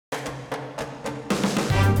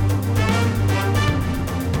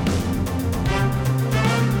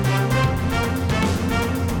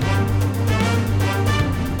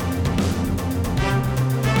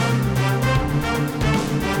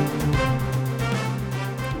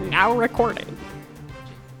now recording.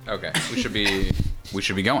 Okay, we should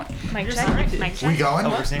be going. Mic check. Mic check. We going?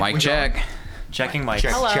 Mic check. Checking mics.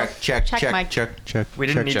 Check, Hello. check, Check mic. check. We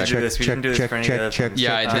didn't need to do this. We didn't do this for any of the...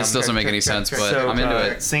 Yeah, this doesn't make any sense, but So, I'm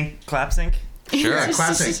into it. Sync, clap sync. Sure. Yeah,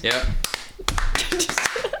 classic. Yep.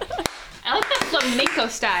 I like that flamenco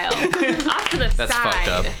style. Off to the That's side. fucked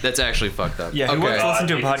up. That's actually fucked up. Yeah, who wants to Okay. listen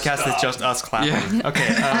to a podcast that's just us clapping? Yeah. Okay,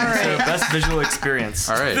 so best visual experience.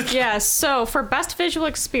 All right. Yeah, so for best visual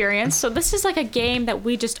experience, so this is like a game that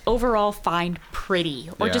we just overall find pretty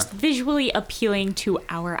or Yeah. just visually appealing to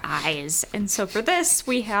our eyes. And so for this,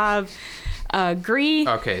 we have Gree.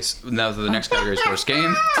 Okay, so now the next category is worst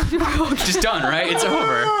game. Just done, right? It's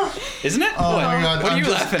over. Isn't it? Oh What? my god. What are I'm you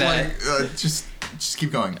just, laughing at? like, just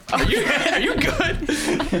keep going. Are you good?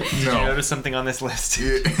 Did you No. notice something on this list?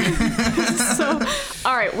 So,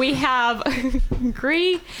 all right, we have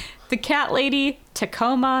Gree, The Cat Lady,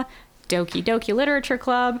 Tacoma, Doki Doki Literature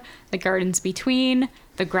Club, The Gardens Between,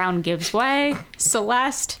 The Ground Gives Way,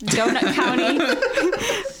 Celeste, Donut County,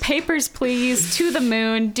 Papers, Please, To the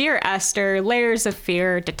Moon, Dear Esther, Layers of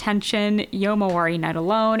Fear, Detention, Yomawari Night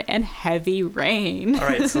Alone, and Heavy Rain. All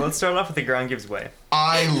right, so let's start off with The Ground Gives Way.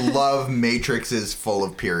 I love Matrixes full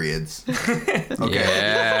of periods. Okay.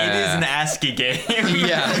 Yeah. It is an ASCII game.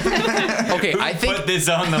 Yeah. Okay, I think Put this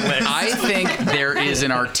on the list. I think there is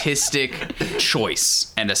an artistic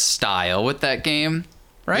choice and a style with that game,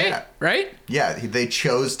 right? Yeah. Right? Yeah, they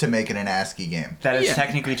chose to make it an ASCII game. That is Yeah.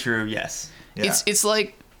 technically true, yes. Yeah. It's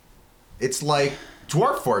like It's like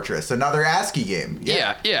Dwarf Fortress, another ASCII game.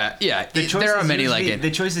 yeah. The choice There are is many like usually- it.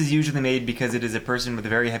 The choice is usually made because it is a person with a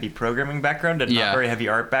very heavy programming background and Yeah. not very heavy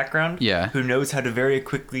art background. Yeah. Who knows how to very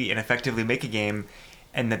quickly and effectively make a game,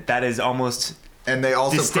 and that is almost And they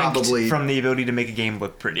also distinct probably from the ability to make a game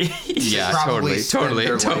look pretty. Yeah, probably spend totally.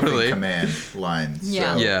 their life in command lines.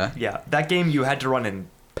 Yeah. So. Yeah. Yeah, that game you had to run in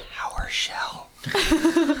PowerShell.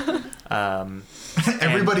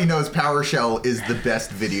 Everybody knows PowerShell is the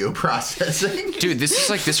best video processing. Dude,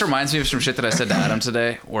 this reminds me of some shit that I said to Adam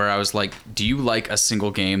today, where I was like, "Do you like a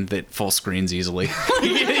single game that full screens easily?"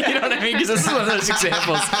 You know what I mean? Because this is one of those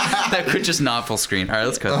examples that could just not full screen. All right,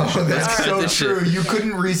 let's cut this Oh, shit. that's Let's cut so this true. shit. You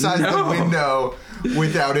couldn't resize the window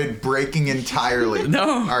without it breaking entirely.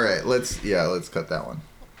 No. All right, let's cut that one.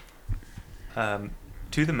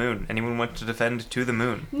 To the Moon. Anyone want to defend To the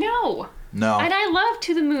Moon? No. No. And I love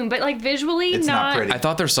To the Moon, but like visually, It's not pretty. I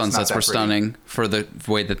thought their sunsets that were pretty. stunning for the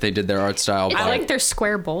way that they did their art style. I but like their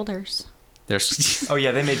square boulders. there's Oh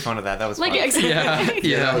yeah, they made fun of that. That was Like, fun. yeah,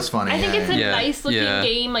 Yeah, that was funny. I think it's a Yeah. nice looking Yeah.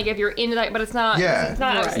 game. Like if you're into that, but it's not. Yeah. It's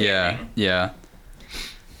not. Right. outstanding. yeah.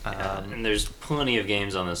 And there's plenty of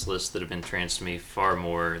games on this list that have been tranced to me far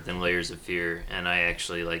more than Layers of Fear, and I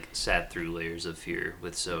actually like sat through Layers of Fear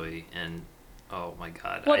with Zoe, and oh my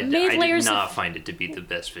god, What I made did Layers of- not find it to be the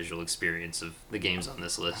best visual experience of the games on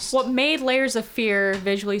this list. What made Layers of Fear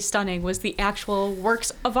visually stunning was the actual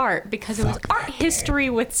works of art because it was art history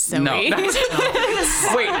with Zoe. No.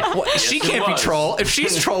 Wait, what? She it can't be was. troll. If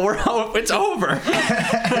she's troll, it's over.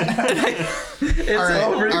 It's all right,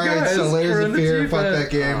 over, all right. guys. So Layers We're of in the Fear, deep fuck end. that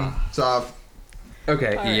game. It's off.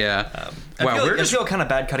 Okay, yeah. I we're just feel kind of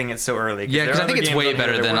bad cutting it so early. yeah, there because are I think other it's games way on here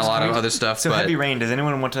better that than were a lot of just- other stuff. So but Heavy Rain. Does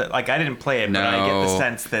anyone want to like? I didn't play it, but I get the No.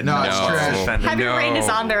 sense that No, it's one's trash. offended. Heavy No. Rain is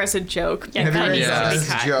on there as a joke. Yeah, Heavy that Rain needs is to on be as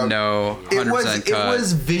a cut. joke. no, It 100% cut.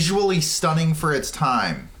 was visually stunning for its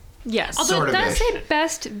time. Yes. Although Sort it of does ish. say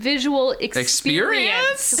best visual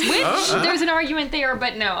experience, which there's an argument there,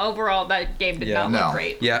 but no, overall that game did not No. look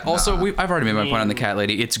great. Yeah. Also, I've already made my point on the cat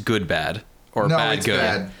lady. It's good bad or No, bad it's good.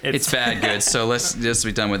 bad. It's bad good. So let's just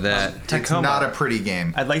be done with that. It's Tacoma. not a pretty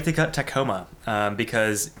game. I'd like to cut Tacoma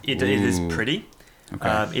because it is Ooh. pretty.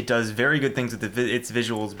 Okay. It does very good things with its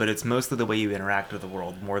visuals, but it's mostly the way you interact with the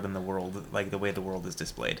world more than the world, like the way the world is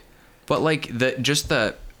displayed. But like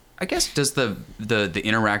I guess does the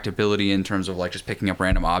interactability in terms of like just picking up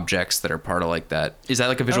random objects that are part of like that, is that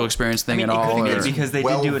like a visual experience thing I mean, at it all? could be or- because they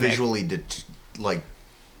well did do an visually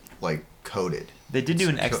like coded. They did do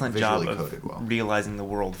an It's excellent job visually of coded well. realizing the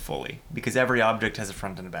world fully because every object has a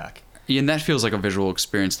front and a back. Yeah, and that feels like a visual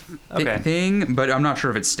experience Okay. thing, but I'm not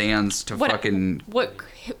sure if it stands to fucking. What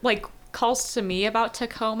like calls to me about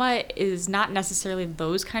Tacoma is not necessarily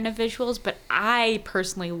those kind of visuals, but I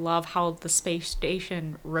personally love how the space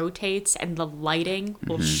station rotates and the lighting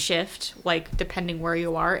will shift like depending where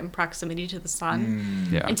you are in proximity to the sun.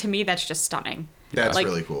 Yeah. And to me that's just stunning. That's Like,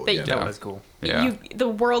 really cool. they- Yeah. That was cool. Yeah. The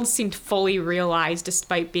world seemed fully realized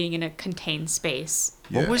despite being in a contained space.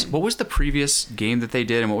 Yeah. What was the previous game that they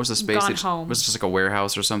did, and what was the space? Gone they just, Home. Was it just like a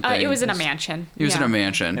warehouse or something? It was in a mansion. It was in Yeah. a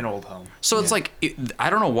mansion. An old home. So it's like I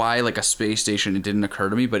don't know why like a space station it didn't occur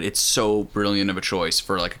to me, but it's so brilliant of a choice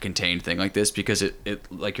for like a contained thing like this because it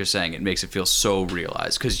like you're saying it makes it feel so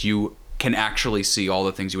realized because you can actually see all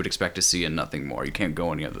the things you would expect to see and nothing more. You can't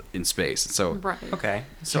go any other in space. So Right. Okay,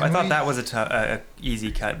 so Can I thought we- that was a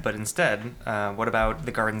easy cut, but instead, what about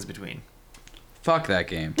the Gardens Between? fuck that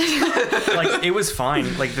game. Like it was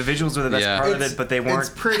fine. Like the visuals were the best Yeah. part of it, but they It's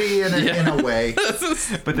weren't. pretty in a way.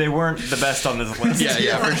 But they weren't the best on this list.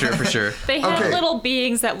 yeah, for sure. They had Okay. little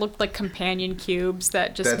beings that looked like companion cubes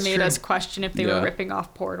that just That's made true. us question if they Yeah. were ripping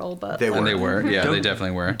off Portal. But They And they were. Yeah, they Doki-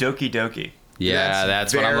 definitely were. Doki Doki. Yeah,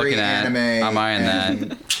 that's what I'm very looking at. anime I'm eyeing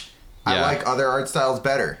and that. I Yeah. like other art styles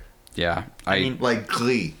better, Yeah. I mean, like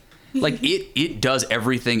Glee. like it does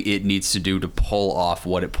everything it needs to do to pull off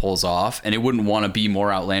what it pulls off, and it wouldn't want to be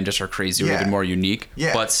more outlandish or crazy or Yeah. even more unique.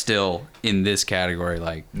 Yeah. But still, in this category,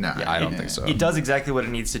 like, No, I don't yeah. think so. it does exactly what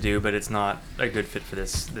it needs to do, but it's not a good fit for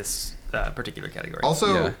this particular category.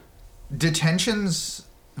 Also, Yeah. Detention's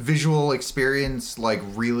visual experience like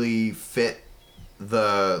really fit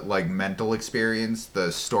the like mental experience,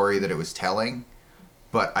 the story that it was telling,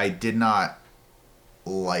 but I did not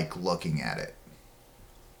like looking at it.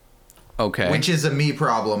 Okay. Which is a me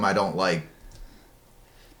problem. I don't like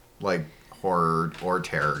horror or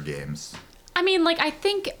terror games. I mean, like I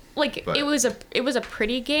think like But- it was a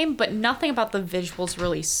pretty game, but nothing about the visuals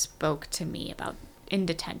really spoke to me about in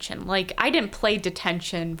Detention. Like I didn't play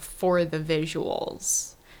Detention for the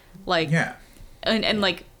visuals. Like Yeah. and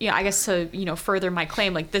like yeah, I guess to further my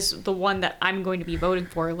claim, like the one that I'm going to be voting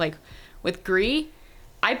for, like with Gree,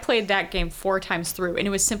 I played that game 4 times through, and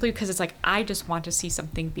it was simply because it's like I just want to see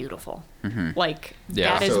something beautiful. Like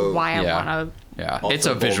Yeah. that is So- why I yeah. want to. Yeah. Also It's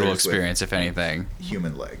a visual boulders with- experience, if anything.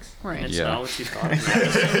 Human legs. Right. It's Yeah. not what you thought.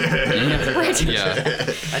 Madison. Yeah.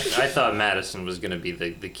 I thought Madison was going to be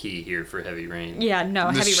the key here for Heavy Rain. Yeah, no,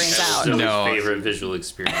 Heavy Rain's out. So No. favorite visual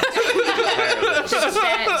experience. of the entire list.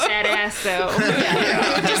 Badass though.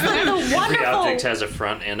 Yeah. Just the Every wonderful. object has a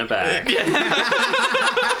front and a back.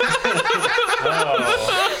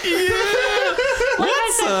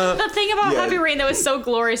 The thing about Yeah. Heavy Rain that was so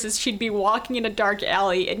glorious is she'd be walking in a dark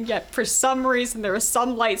alley, and yet for some reason there was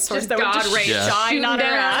some light source Just that would God just rays Yeah. shine shooting on her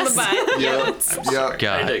down on ass. the butt. Yep. I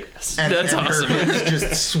God. digress. And, That's and awesome. her hips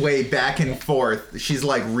just sway back and forth. She's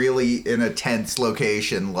like really in a tense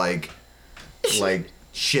location, like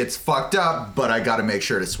shit's fucked up, but I gotta make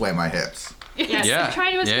sure to sway my hips. Yes, Yeah. I'm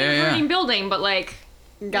trying to escape Yeah, a yeah. burning building, but like,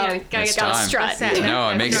 Gotta gotta It's get that time. strut. No,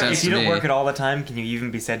 it makes sense If you to don't me. work it all the time, can you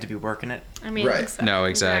even be said to be working it? I mean, Right. No,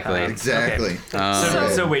 exactly. Exactly.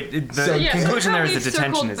 So wait, the So conclusion there is we've the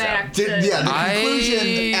detention circled is back out. to- Yeah, the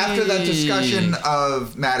conclusion after that discussion I-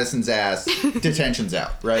 of Madison's ass, detention's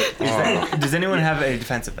out, right? Does anyone have a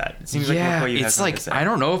defense of that? It seems like Yeah, McCoy, you have it's something like to say. I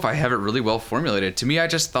don't know if I have it really well formulated. To me, I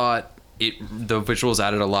just thought the visuals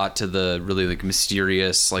added a lot to the really like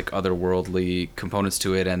mysterious, like otherworldly components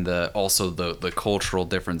to it, and also the cultural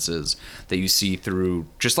differences that you see through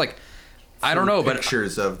just like I don't know, but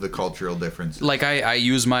Pictures of the cultural differences. like I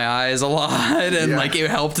use my eyes a lot, and Yeah. like it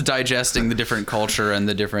helped digesting the different culture and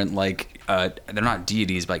the different like they're not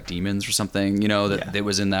deities, but like demons or something, that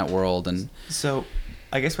was in that world. And So,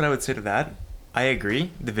 I guess what I would say to that, I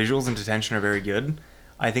agree. The visuals in Detention are very good.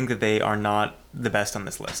 I think that they are not the best on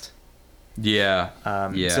this list. yeah.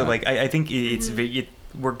 So, like, I think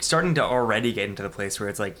we're starting to already get into the place where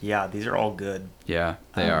it's like, yeah, these are all good. Yeah,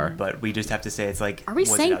 they are. But we just have to say it's like. Are we was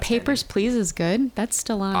it saying outstanding? Papers, Please is good? That's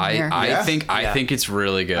still on I here. Yeah. think it's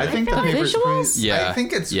really good. I think the The Papers, visuals? Please. Yeah. I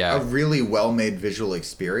think it's Yeah. a really well-made visual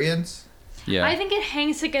experience. yeah. I think it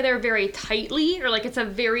hangs together very tightly, or like it's a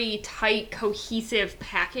very tight, cohesive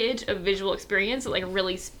package of visual experience that like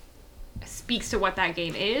really speaks to what that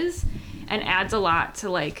game is, and adds a lot to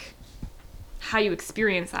like how you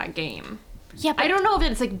experience that game. yeah, but I don't know if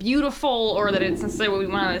it's like beautiful or that it's necessarily what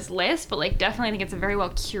we want on this list, but like definitely I think it's a very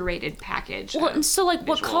well curated package. Well, of and so like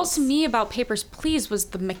what calls to visuals. me about Papers, Please was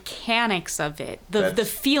the mechanics of it, the That's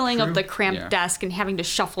feeling true. of the cramped Yeah. desk and having to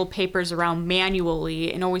shuffle papers around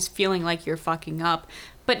manually and always feeling like you're fucking up.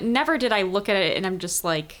 But never did I look at it and I'm just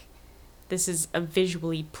like, this is a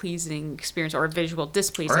visually pleasing experience or a visual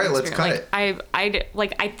displeasing. All right, let's experience. cut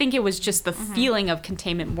I think it was just the feeling of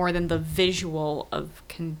containment more than the visual of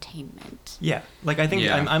containment. Yeah, like I think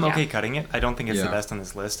Yeah. I'm okay Yeah. cutting it. I don't think it's the Yeah. best on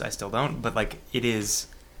this list. I still don't, but like it is.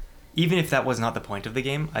 Even if that was not the point of the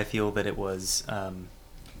game, I feel that it was.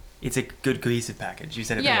 It's a good cohesive package. You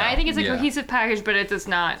said it. Yeah, very I well. think it's a Yeah. cohesive package, but it does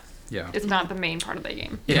not Yeah. It's not the main part of the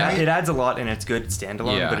game. Yeah. It adds a lot and it's good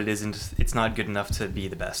standalone, Yeah. but it's not good enough to be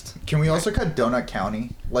the best. Can we also cut Donut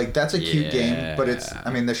County? Like, that's a cute game, but it's, Yeah.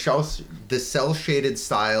 I mean, the cell shaded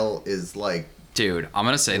style is like, Dude, I'm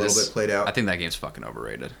gonna say A little this. bit played out. I think that game's fucking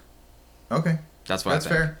overrated. okay. That's what That's I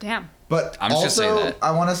think. fair. Damn. But I'm just gonna also, say that.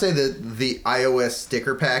 I want to say that the iOS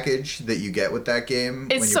sticker package that you get with that game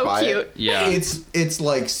It's when you so buy cute. it, Yeah. it's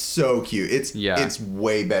like so cute. It's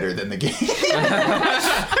way better than the game.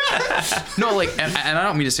 No, like, and I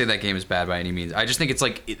don't mean to say that game is bad by any means. I just think it's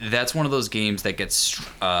like that's one of those games that gets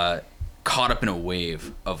caught up in a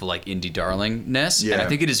wave of like indie darlingness, and I Yeah.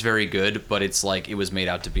 think it is very good. But it's like it was made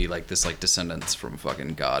out to be like this like Descendants from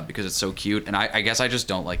fucking God because it's so cute, and I guess I just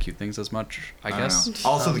don't like cute things as much. I I don't guess. know.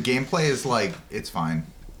 Also, the gameplay is like, it's fine.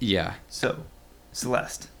 Yeah. So,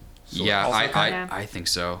 Celeste. So Yeah, also cut? Yeah. I think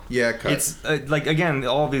so. Yeah, cut. It's like, again,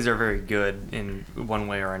 all of these are very good in one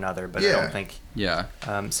way or another, but I Yeah. don't think. Yeah.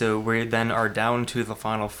 So we then are down to the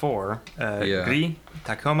final four: Yeah. Gris,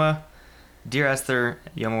 Tacoma, Dear Esther,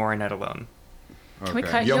 Yomawari Night Alone. Can we Okay.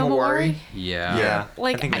 cut Yomawari? Yomawari? Yeah. Yeah.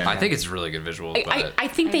 Like, I think it's really good visual. I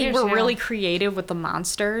think I they do were too. really creative with the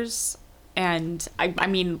monsters. And I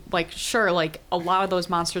mean, like, sure, like, a lot of those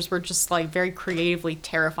monsters were just, like, very creatively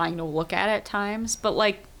terrifying to look at times. But,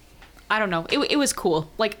 like, I don't know. It was cool.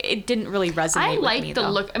 Like, it didn't really resonate I with me, liked the though.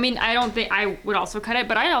 look. I mean, I don't think I would also cut it,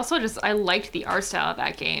 but I also I liked the art style of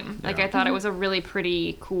that game. Like, Yeah. I thought it was a really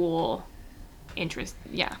pretty cool interest.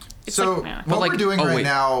 Yeah. It's so like, yeah. what like- we're doing oh, right wait.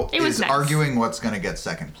 now It was is nice. arguing what's going to get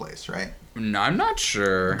second place, right? No, I'm not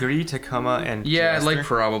sure. Gris, Tacoma, and Dear Yeah, Esther. like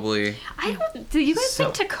probably. I don't. Do you guys So-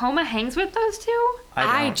 think Tacoma hangs with those two?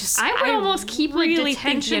 I don't. just I would almost keep, like, really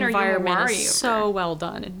think Detention the or environment Yomawari is over. so well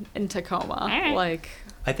done in Tacoma. Alright. Like,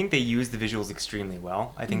 I think they use the visuals extremely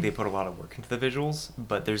well. I think they put a lot of work into the visuals,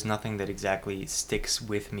 but there's nothing that exactly sticks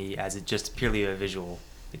with me as it just purely a visual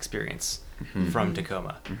experience from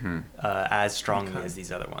Tacoma as strongly as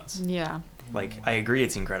these other ones. yeah. Like, I agree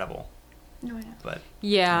it's incredible, Oh, yeah. but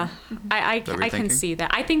Yeah, I what you're can thinking? see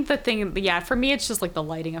that. I think the thing, yeah, for me, it's just like the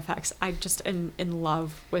lighting effects. I just am in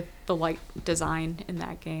love with the light design in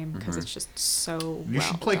that game because it's just so. You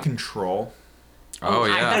should play done. Control. Oh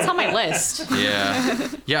yeah. That's on my list. Yeah,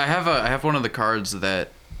 yeah. I have one of the cards that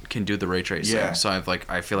can do the ray tracing. Yeah. So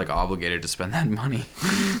I feel like obligated to spend that money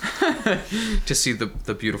to see the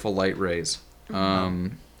beautiful light rays.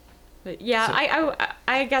 But yeah,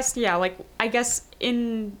 I guess, yeah, like, I guess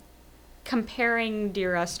in comparing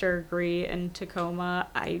Dear Esther, Gris, and Tacoma,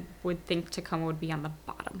 I would think Tacoma would be on the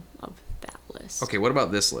bottom of that list. Okay, what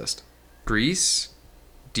about this list? Grease,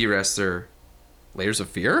 Dear Esther, Layers of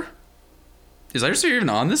Fear. Is Layers of Fear even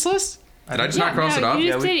on this list? Did I just not cross it no, off?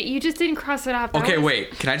 You just didn't cross it off. That Okay, was-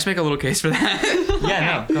 wait. Can I just make a little case for that?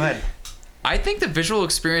 yeah, no, go ahead. I think the visual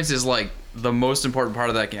experience is like the most important part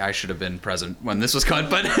of that game. I should have been present when this was cut,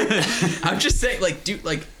 but I'm just saying, like, dude,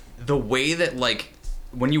 like the way that like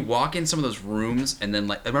when you walk in some of those rooms, and then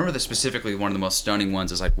like I remember that specifically one of the most stunning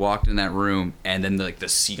ones is like walked in that room, and then like the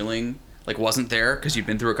ceiling like wasn't there because you'd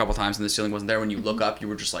been through a couple times and the ceiling wasn't there. When you look up, you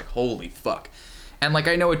were just like, holy fuck. And like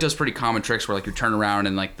I know it does pretty common tricks where like you turn around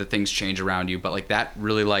and like the things change around you, but like that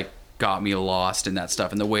really like got me lost in that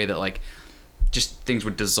stuff and the way that like just things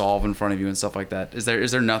would dissolve in front of you and stuff like that. Is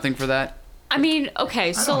there nothing for that? I mean, okay,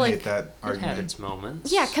 I so don't like, hate that argument. Its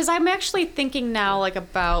moments. yeah, because I'm actually thinking now, like,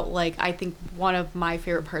 about, like, I think one of my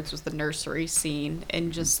favorite parts was the nursery scene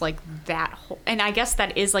and just, like, that whole, and I guess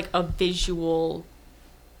that is, like, a visual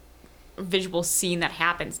scene that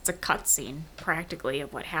happens. It's a cut scene, practically,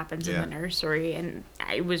 of what happens Yeah. in the nursery, and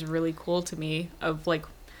it was really cool to me of, like,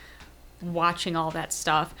 watching all that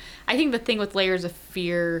stuff. I think the thing with Layers of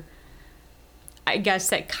Fear, I guess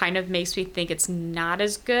that kind of makes me think it's not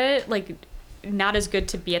as good, like, not as good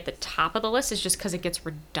to be at the top of the list is just because it gets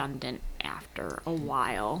redundant after a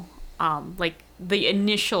while. Like, the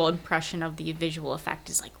initial impression of the visual effect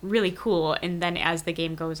is, like, really cool, and then as the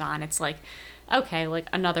game goes on, it's like, okay, like,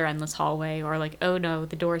 another endless hallway, or like, oh no,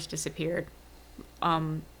 the doors disappeared.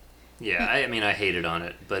 Yeah, I mean, I hated on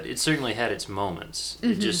it, but it certainly had its moments.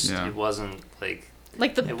 It just, Yeah. it wasn't like,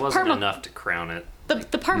 Like, the it wasn't part enough to crown it.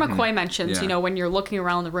 The part McCoy mentions, Yeah. you know, when you're looking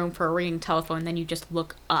around the room for a ringing telephone, then you just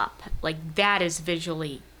look up. Like, that is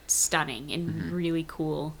visually stunning and really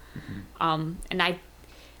cool. And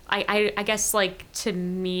I guess, like, to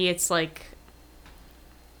me, it's like,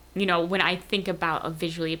 you know, when I think about a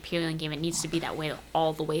visually appealing game, it needs to be that way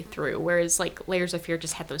all the way through. Whereas, like, Layers of Fear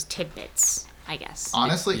just had those tidbits, I guess.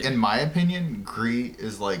 Honestly, in my opinion, Gris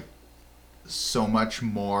is like so much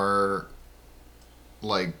more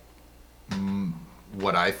like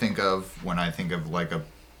what I think of when I think of like a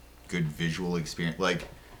good visual experience. Like,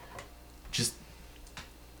 just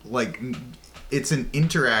like it's an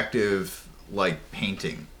interactive like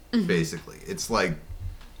painting basically. It's like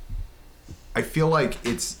I feel like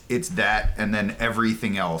it's that and then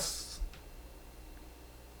everything else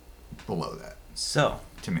below that So,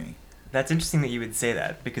 to me. that's interesting that you would say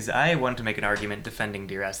that, because I want to make an argument defending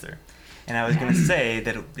Dear Esther. And I was going to say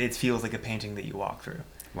that it feels like a painting that you walk through.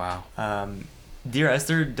 Wow. Dear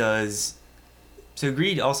Esther does... So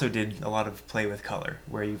Greed also did a lot of play with color,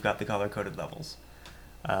 where you've got the color-coded levels.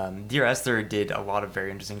 Dear Esther did a lot of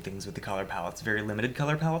very interesting things with the color palettes, very limited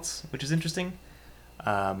color palettes, which is interesting.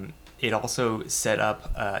 It also set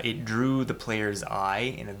up... it drew the player's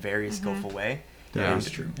eye in a very skillful way. That and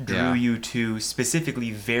is true. drew Yeah. you to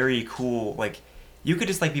specifically very cool... Like, you could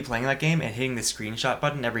just like be playing that game and hitting the screenshot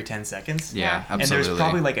button every 10 seconds. Yeah, And absolutely. there's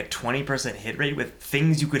probably like a 20% hit rate with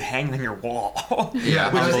things you could hang on your wall.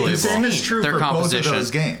 Yeah, Which unbelievable. is the same is true Their for both of composition.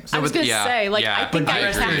 those games. I was gonna say, like, I think But I Dear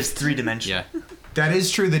Esther have- is three-dimensional. Yeah. That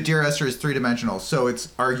is true that Dear Esther is three-dimensional, so it's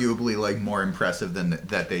arguably like more impressive than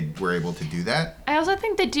that they were able to do that. I also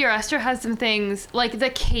think that Dear Esther has some things, like the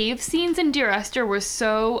cave scenes in Dear Esther were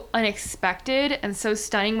so unexpected and so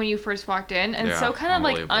stunning when you first walked in, and Yeah, so kind of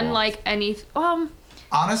like unbelievable. unlike any,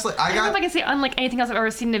 Honestly, I don't know if I can say unlike anything else I've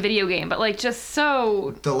ever seen in a video game, but like just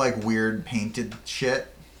so, the like weird painted shit.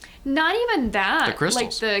 not even that. The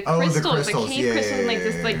crystals. Like the Oh, the crystals, the crystals. cave Yeah, crystals, and like yeah,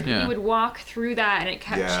 this, yeah, like yeah. you would walk through that and it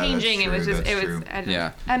kept Yeah, that's changing. It was true, just, that's it was, true. I don't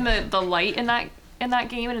Yeah. know. And the light in that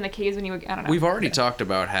game and in the caves when you would, I don't know. We've already talked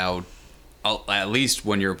about how, at least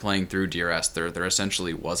when you're playing through Dear Esther, there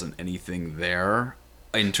essentially wasn't anything there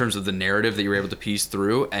in terms of the narrative that you were able to piece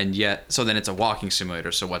through, and yet, so then it's a walking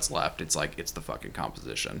simulator, so what's left? It's like, it's the fucking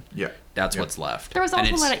composition. Yeah. That's Yeah. what's left. There was And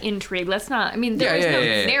also a it's- lot of intrigue. Let's not. I mean, there was no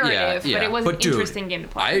narrative, but it was an dude, interesting game to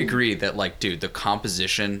play. I agree that, like, dude, the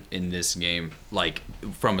composition in this game, like,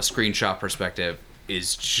 from a screenshot perspective,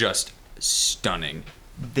 is just stunning.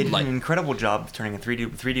 They did Like- an incredible job of turning a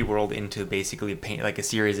 3D world into basically like a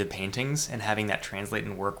series of paintings and having that translate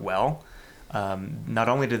and work well. Not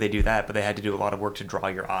only did they do that, but they had to do a lot of work to draw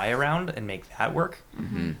your eye around and make that work.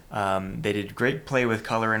 They did great play with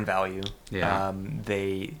color and value. Yeah.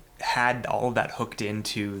 They had all of that hooked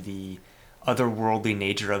into the otherworldly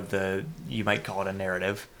nature of the, you might call it a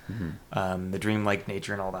narrative, the dreamlike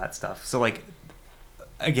nature and all that stuff. So, like,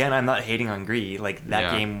 again, I'm not hating on Gree. Like, that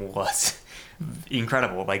Yeah. game was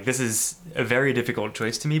incredible. Like, this is a very difficult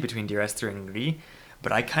choice to me between Dear Esther and Gree,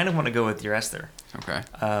 but I kind of want to go with Dear Esther. Okay.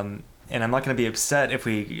 And I'm not going to be upset if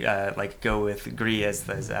we like go with Gree as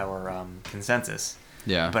our consensus.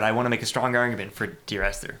 Yeah. But I want to make a strong argument for Dear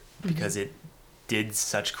Esther because it did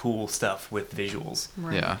such cool stuff with visuals.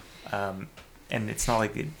 Right. Yeah. And it's not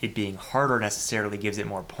like it being harder necessarily gives it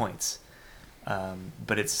more points.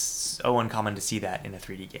 But it's so uncommon to see that in a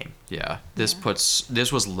 3D game. Yeah.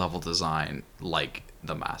 This was level design like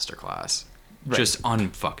the masterclass. Right. Just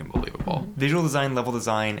unfucking believable. Visual design, level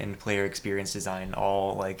design, and player experience design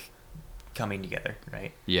all like coming together,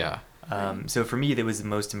 right? Yeah. So for me, that was the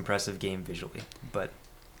most impressive game visually. But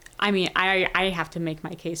I mean, I have to make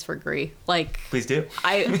my case for Gree. Like, please do.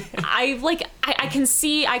 I can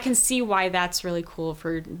see why that's really cool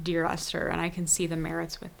for Dear Esther, and I can see the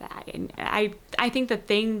merits with that. And I think the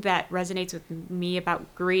thing that resonates with me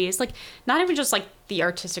about Gree is like not even just like the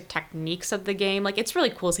artistic techniques of the game. Like, it's really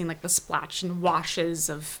cool seeing like the splash and washes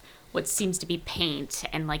of what seems to be paint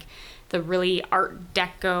and like the really Art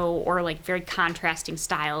Deco or like very contrasting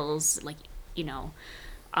styles, like, you know.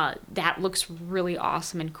 That looks really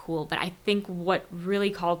awesome and cool, but I think what really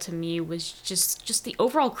called to me was just the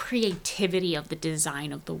overall creativity of the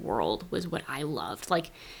design of the world was what I loved.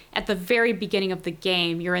 Like, at the very beginning of the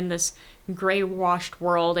game, you're in this gray washed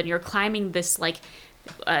world and you're climbing this like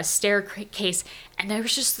staircase, and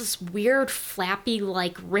there's just this weird flappy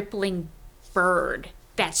like rippling bird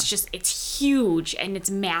that's just, it's huge and it's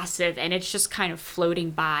massive and it's just kind of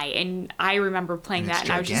floating by. And I remember playing And that it's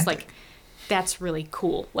and I was just gigantic. like, that's really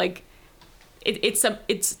cool. Like,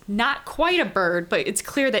 it's not quite a bird, but it's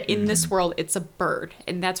clear that in this world it's a bird,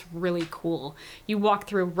 and that's really cool. You walk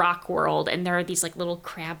through Rock World, and there are these like little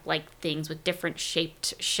crab-like things with different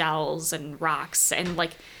shaped shells and rocks, and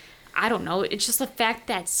like, I don't know, it's just the fact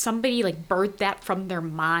that somebody like birthed that from their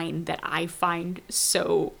mind that I find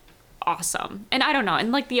so awesome. And I don't know,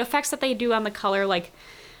 and like the effects that they do on the color, like,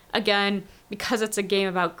 again, because it's a game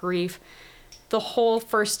about grief, the whole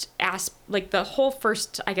first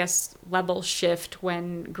I guess level shift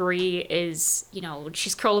when Gree is, you know,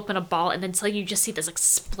 she's curled up in a ball, and then suddenly you just see this like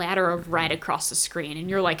splatter of red across the screen, and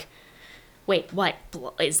you're like, wait, what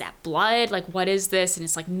is that, blood? Like, what is this? And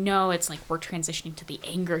it's like, no, it's like we're transitioning to the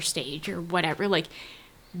anger stage or whatever. Like,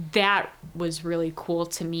 that was really cool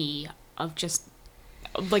to me, of just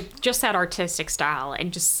like just that artistic style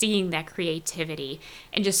and just seeing that creativity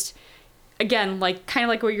and just again, like kind of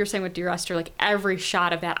like what you're saying with Dear Esther, like every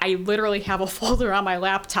shot of that, I literally have a folder on my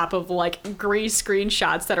laptop of like green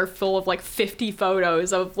screenshots that are full of like 50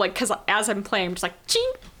 photos of like, because as I'm playing, I'm just like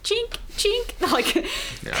chink, chink, chink, like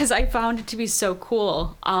because I found it to be so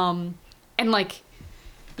cool. And like,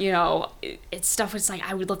 you know, it's stuff. It's like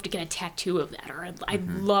I would love to get a tattoo of that, or I'd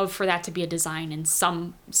love for that to be a design in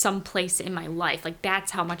some place in my life. Like that's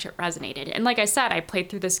how much it resonated. And like I said, I played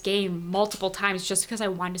through this game multiple times just because I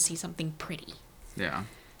wanted to see something pretty. Yeah.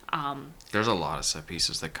 There's a lot of set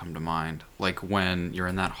pieces that come to mind, like when you're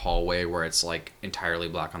in that hallway where it's like entirely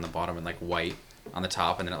black on the bottom and like white on the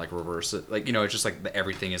top, and then it like reverses. Like, you know, it's just like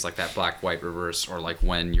everything is like that black white reverse, or like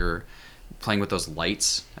when you're playing with those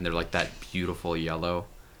lights and they're like that beautiful yellow.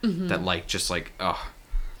 That like just like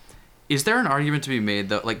is there an argument to be made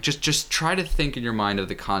though, like just try to think in your mind of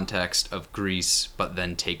the context of Grease but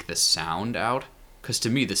then take the sound out, because to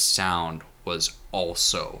me the sound was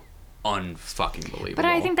also unfucking believable. But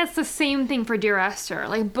I think that's the same thing for Dear Esther.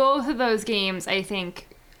 Like both of those games, I think,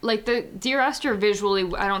 like the Dear Esther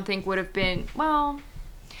visually, I don't think would have been, well,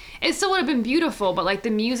 it still would have been beautiful, but like the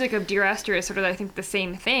music of Dear Esther is sort of, I think, the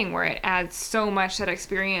same thing, where it adds so much to that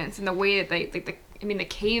experience, and the way that they like the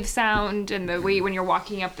cave sound and the way when you're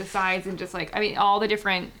walking up the sides and just like, I mean, all the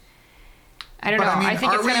different, I don't know. I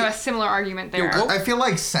think it's kind of a similar argument there. I feel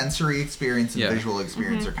like sensory experience and visual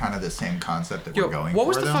experience are kind of the same concept that we're going for. What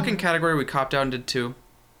was the fucking category we copped out and did too?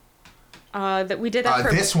 That we did that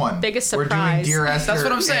for this one. Biggest surprise. We're doing Dear Esther. That's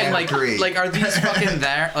what I'm saying. Like are these fucking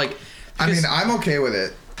there? Like, I mean, I'm okay with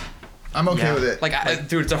it. I'm okay with it. Like,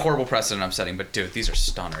 dude, it's a horrible precedent I'm setting, but dude, these are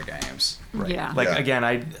stunner games. Right. Yeah. Like, again,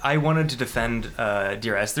 I wanted to defend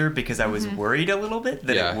Dear Esther because I was worried a little bit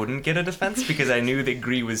that it wouldn't get a defense, because I knew that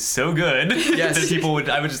Gree was so good that people would,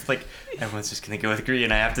 I would just like, everyone's just going to go with Gree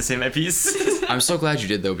and I have to say my piece. I'm so glad you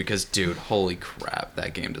did, though, because, dude, holy crap,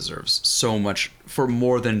 that game deserves so much for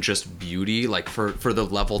more than just beauty, like for the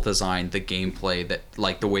level design, the gameplay, that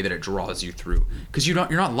like the way that it draws you through, because you're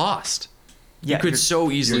not lost. Yeah, you could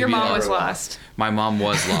so easily your be mom that. was lost. My mom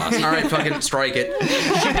was lost. All right, fucking strike it.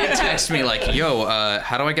 She did text me like, "Yo,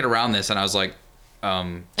 how do I get around this?" And I was like,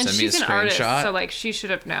 "Send me a she's screenshot." an artist, so like she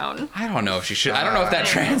should have known. I don't know if she should. I don't know if that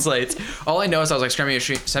translates. All I know is I was like, send me a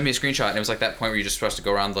screenshot, and it was like that point where you're just supposed to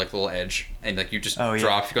go around like the little edge, and like you just drop.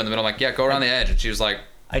 You go in the middle. I'm like, yeah, go around the edge, and she was like,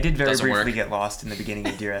 I did very briefly get lost in the beginning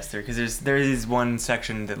of Dear Esther, because there is one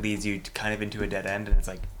section that leads you to kind of into a dead end, and it's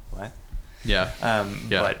like, what? Yeah.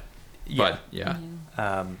 But yeah.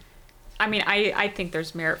 I mean, I think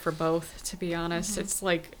there's merit for both, to be honest. It's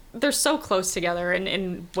like they're so close together and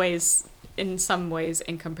in some ways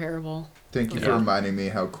incomparable. Thank you for reminding me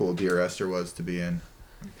how cool Dear Esther was to be in.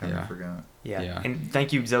 I kind of forgot. Yeah. And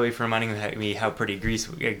thank you, Zoe, for reminding me how pretty Grease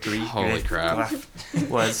Holy crap.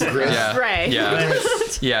 was. Yeah. Right. Yeah.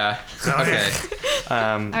 Yeah. Okay.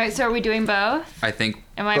 All right, so are we doing both? I think.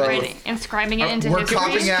 Am I right? Inscribing it into we're history?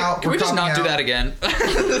 copping out. Can we just not do that again?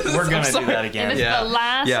 We're going to do that again. And this is the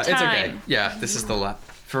last yeah, time. it's okay. Yeah, this is the last.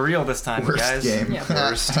 For real this time, Worst guys. game.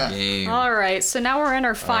 Worst game. All right, so now we're in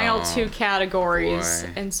our final two categories. boy.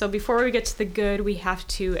 And so before we get to the good, we have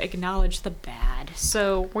to acknowledge the bad.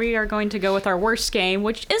 So we are going to go with our worst game,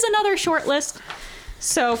 which is another short list.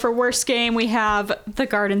 So for worst game, we have The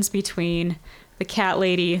Gardens Between, The Cat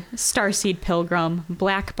Lady, Starseed Pilgrim,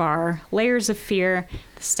 Black Bar, Layers of Fear,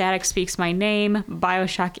 The Static Speaks My Name,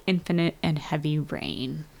 BioShock Infinite, and Heavy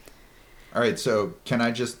Rain. All right, so can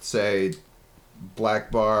I just say Black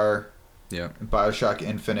Bar and BioShock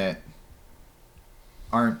Infinite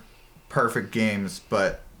aren't perfect games,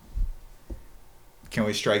 but can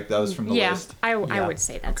we strike those from the list? I would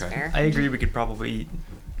say that's fair. I agree. We could probably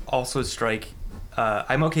also strike.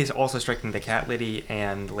 I'm okay also striking The Cat Lady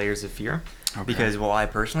and Layers of Fear, because while I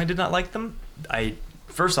personally did not like them, I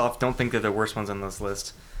first off don't think they're the worst ones on this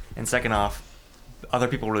list, and second off, other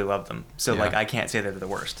people really love them. So like I can't say they're the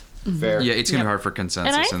worst. Fair. Yeah, it's gonna be hard for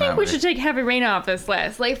consensus. And I in think that we way. should take Heavy Rain off this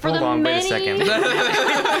list. Like for Hold the on, many. wait a second.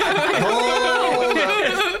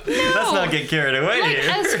 Let's not get carried away Like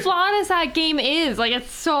here. as flawed as that game is, like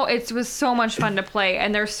it was so much fun to play,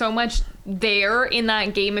 and there's so much there in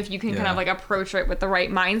that game if you can kind of like approach it with the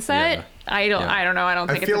right mindset. Yeah. I don't know. I don't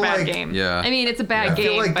think it's a feel bad like- game. Yeah. I mean, it's a bad I game.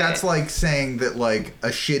 feel like but that's like saying that like a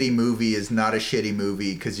shitty movie is not a shitty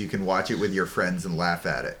movie because you can watch it with your friends and laugh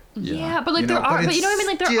at it. Yeah, but like You there know, are, but but you know what I mean?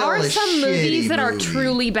 Like there it's are still a some movies shitty that are movie.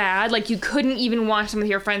 truly bad. Like you couldn't even watch them with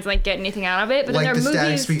your friends and like get anything out of it. But Like then The there are Static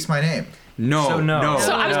movies. Speaks My Name. No, So no. no.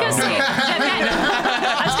 So I was gonna say,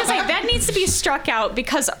 I was gonna say that needs to be struck out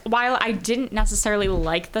because while I didn't necessarily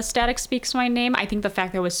like the Static Speaks My Name, I think the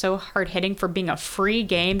fact that it was so hard hitting for being a free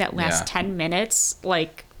game that lasts 10 minutes,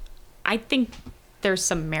 like, I think there's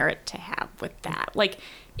some merit to have with that. Like,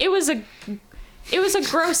 it was a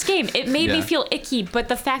gross game. It made me feel icky, but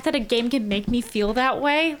the fact that a game can make me feel that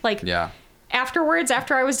way, like, afterwards,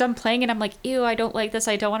 after I was done playing it, I'm like, ew, I don't like this.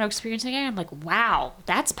 I don't want to experience it again. I'm like, wow,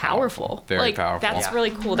 that's powerful. Very like, powerful. That's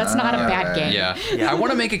really cool. That's not a bad game. Yeah. I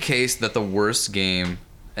want to make a case that the worst game,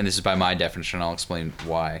 and this is by my definition, I'll explain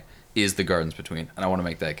why, is The Gardens Between. And I want to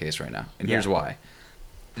make that case right now. And here's why.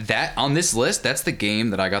 That, on this list, that's the game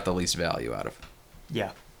that I got the least value out of.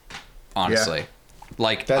 Yeah. Honestly.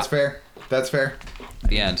 Like, That's fair. That's fair.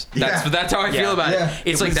 the end. That's how I feel about it.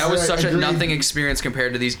 It's like that was such a nothing experience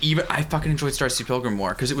compared to these. Even I fucking enjoyed Starseed Pilgrim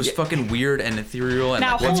more because it was fucking weird and ethereal and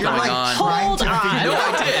Now, like what's hold going on. on. Hold on. No,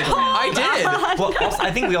 I did. Well, also,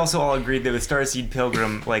 I think we also all agreed that with Starseed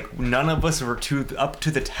Pilgrim, like, none of us were up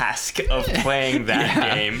to the task of playing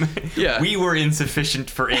that game. Yeah. We were insufficient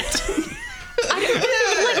for it.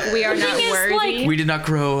 We are not worthy. like- We did not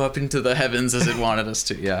grow up into the heavens as it wanted us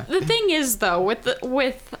to. Yeah. The thing is, though,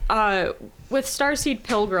 with Starseed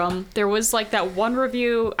Pilgrim, there was like that one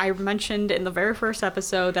review I mentioned in the very first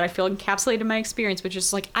episode that I feel encapsulated my experience, which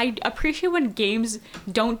is like, I appreciate when games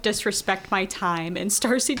don't disrespect my time, and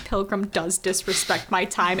Starseed Pilgrim does disrespect my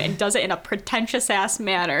time and does it in a pretentious ass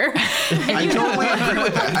manner. I totally agree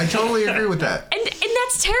with that. I totally agree with that. And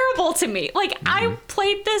that's terrible to me. Like, I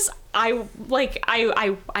played this. I went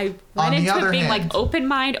On the into other it being hand- like open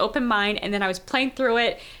mind, and then I was playing through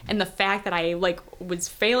it, and the fact that I like was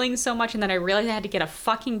failing so much, and then I realized I had to get a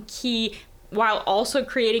fucking key while also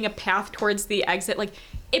creating a path towards the exit, like,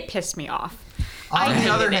 it pissed me off. On the hated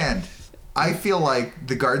other it. hand, I feel like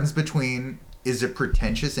The Gardens Between is a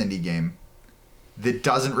pretentious indie game that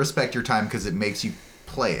doesn't respect your time because it makes you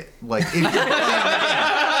play it. Like, if you're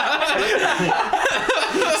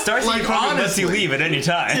Starseed Like, Pilgrim lets you honestly. leave at any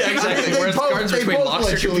time. Yeah, exactly. They Whereas both- Gardens they Between both locks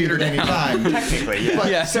your let you leave computer at any down. time. Technically, yeah. But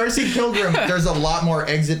Yeah. Starseed Pilgrim, there's a lot more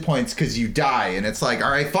exit points because you die, and it's like, all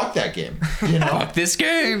right, fuck that game. You know? Fuck this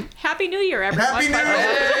game. Happy New Year, everyone. Happy New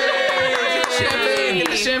Year! Champagne. Get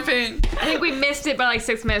the champagne. I think we missed it by like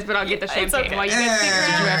 6 minutes, but I'll get the champagne okay. while you guys figure Did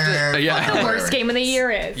out you have to? Yeah. what the worst game of the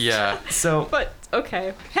year is. Yeah. So, But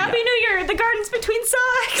okay. Happy New Year. The Gardens Between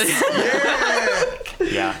sucks.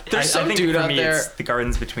 yeah. There's some think dude for out me there- It's The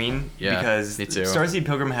Gardens Between. Yeah, Because me too. Starseed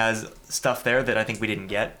Pilgrim has stuff there that I think we didn't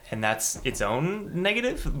get, and that's its own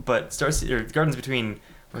negative. But Gardens Between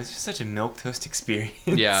was just such a milquetoast experience.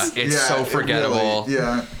 Yeah, it's Yeah, so it forgettable. really-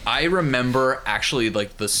 yeah. I remember actually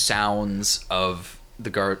like the sounds of the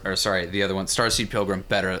other one, Starseed Pilgrim,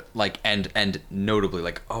 better, like, and notably,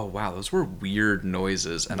 like, oh wow, those were weird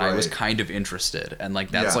noises, and I was Right. kind of interested, and like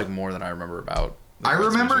that's Yeah. like more than I remember about. The I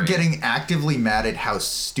Gardens remember Between. getting actively mad at how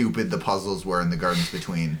stupid the puzzles were in The Gardens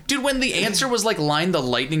Between. Dude, when the answer was like line the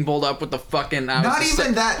lightning bolt up with the fucking. I was Not just even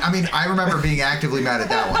like, that. I mean, I remember being actively mad at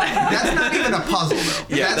that one. That's not even a puzzle,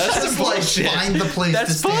 though. Yeah, that's just bullshit. like find the place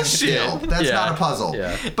That's to stand bullshit. still. That's Yeah. not a puzzle.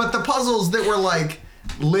 Yeah. But the puzzles that were like,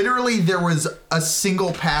 literally, there was a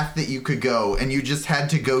single path that you could go, and you just had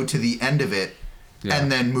to go to the end of it, Yeah.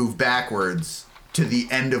 and then move backwards to the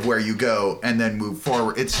end of where you go, and then move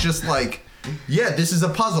forward. It's just like, yeah, this is a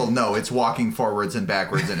puzzle. No, it's walking forwards and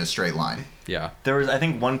backwards in a straight line. Yeah. There was, I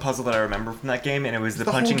think, one puzzle that I remember from that game, and it was the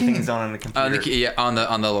The whole punching game. things on the computer. On the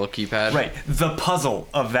little keypad. Right, the puzzle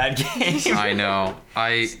of that game. I know.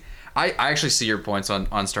 I actually see your points on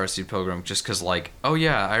Starseed Pilgrim just because, like, oh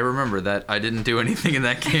yeah, I remember that I didn't do anything in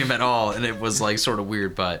that game at all, and it was like sort of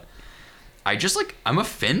weird, but I just like I'm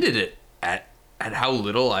offended at how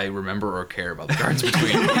little I remember or care about the Gardens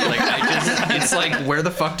Between. Like it's like where the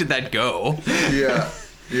fuck did that go? Yeah.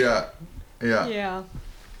 Yeah.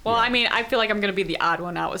 Well, I mean, I feel like I'm going to be the odd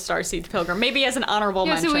one out with Starseed Pilgrim. Maybe as an honorable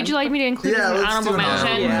Yeah, mention. so would you like me to include Yeah, as an let's honorable do an honorable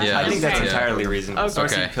mention? mention. Yeah. I think that's Okay. entirely reasonable. Okay.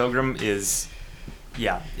 Starseed Pilgrim is,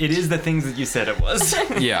 yeah, it is the things that you said it was.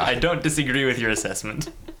 Yeah. I don't disagree with your assessment.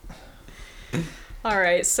 All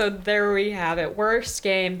right, so there we have it. Worst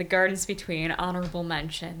game, The Gardens Between. Honorable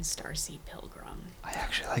mention, Starseed Pilgrim. I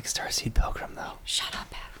actually like Starseed Pilgrim, though. Shut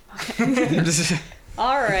up, Adam.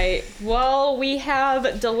 All right. Well, we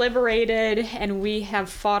have deliberated and we have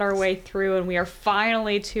fought our way through, and we are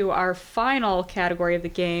finally to our final category of the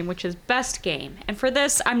game, which is best game. And for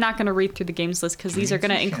this, I'm not going to read through the games list because these are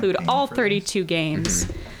going to include champagne all for 32 games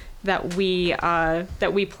that we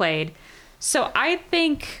played. So I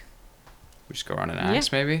think We just go around and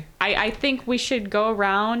ask, maybe. I think we should go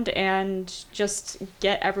around and just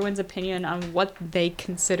get everyone's opinion on what they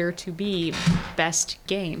consider to be best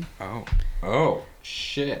game. Oh. Oh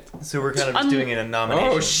shit. So we're kind of just doing it in nomination.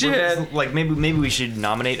 Oh, shit. Like maybe we should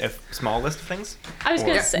nominate a small list of things. I was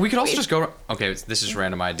gonna Yeah, say we could also just go. Okay, this is a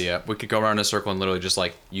random idea. We could go around in a circle and literally just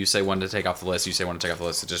like you say one to take off the list, you say one to take off the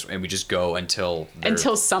list, and we just go until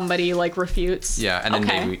somebody like refutes. yeah, and then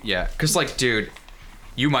Okay. maybe because like dude,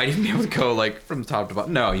 you might even be able to go like from the top to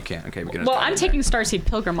bottom. No, you can't. Okay, we can. Well, I'm taking Starseed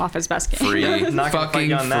Pilgrim off as best game. free, Not gonna fight fucking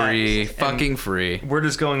you on that. free, And- fucking free, We're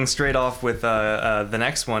just going straight off with the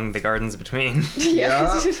next one, The Gardens Between.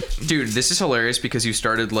 Yeah. dude. This is hilarious because you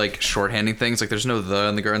started like shorthanding things. Like there's no the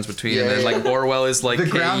in the Gardens Between, and Yeah, then like yeah. Orwell is like The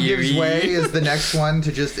ground gives KUE. way is the next one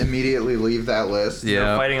to just immediately leave that list. We're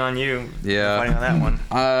Yeah. fighting on you. Yeah. We're fighting on that one.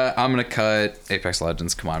 I'm gonna cut Apex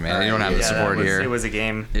Legends. Come on, man. You don't have the Yeah, support it was, here. It was a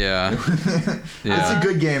game. Yeah. It's Yeah. a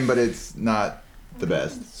good game, but it's not the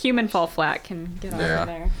best. Human Fall Flat can get Yeah. over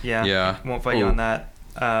there. Yeah. Yeah. Won't fight you Ooh. on that.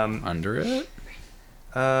 Under it.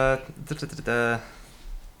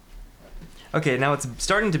 Okay, now it's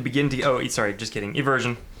starting to begin to. Oh, sorry, just kidding.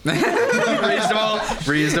 Eversion.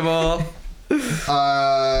 Reasonable.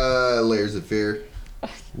 Layers of Fear.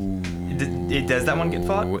 Does that one get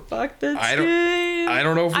fought? Fuck this I don't- game. I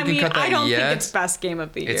don't know if we I can mean, cut that I don't yet. think it's best game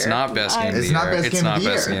of the year. It's not best game of the It's year. not best It's game not of the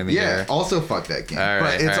best year. game of the Yeah, year. also fuck that game. All right,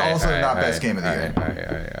 but it's all right, also all right, not all best right, game of the all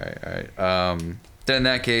year. right. Then in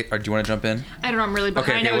that case, or do you want to jump in? I don't know. I'm really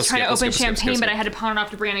behind. okay, I was we'll trying skip, to open we'll skip, champagne, skip. but I had to pawn it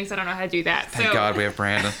off to Brandon because I don't know how to do that. Thank so God we have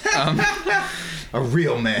Brandon. A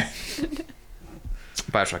real man.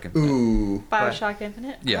 Bioshock Infinite. Ooh. Bioshock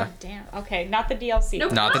Infinite? Yeah. Oh, damn. Okay, not the DLC.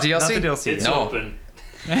 Nope. Not the DLC. Not the DLC. It's No. open.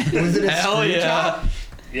 Was it a Hell screenshot? yeah.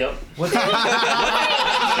 Yep. Thank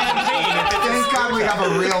God we have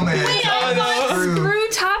a real man. True. Screw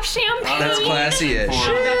top champagne. That's classy as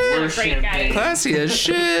shit. That's Worst not great, guys. champagne Classy as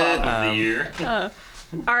shit. pop of the year.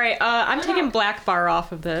 All right, I'm taking Black Bar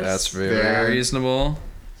off of this. That's Fair. very reasonable.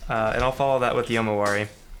 And I'll follow that with Yomawari.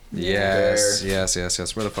 Yes, Fair. yes.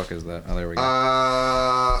 Where the fuck is that? Oh, there we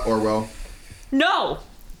go. Orwell. No!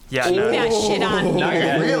 Yeah, Keep no. that shit on Not here.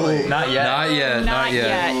 yet. Really? Not yet. Not yet. Not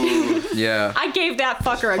yet. Yeah. I gave that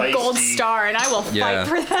fucker a gold Feisty. star, and I will Yeah. fight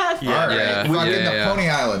for that. Yeah. Alright. Yeah. Fucking Yeah, the yeah. Pony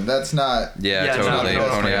Island. That's not. Yeah, Yeah, no, totally. no,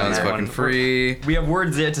 Pony no, Island's no, fucking no. free. We have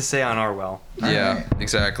words yet to say on Orwell. Yeah, Alright.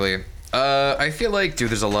 exactly. I feel like, dude,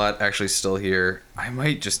 there's a lot actually still here. I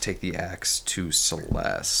might just take the axe to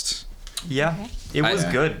Celeste. Yeah, it was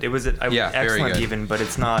I- good. It was very excellent good. even, but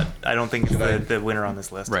it's not. I don't think it's the winner on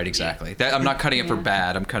this list. Right, exactly. That, I'm not cutting it for Yeah.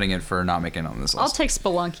 bad. I'm cutting it for not making it on this I'll list. take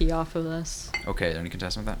Spelunky off of this. Okay, any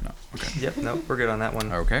contestant with that? No. Okay. Yep. No, we're good on that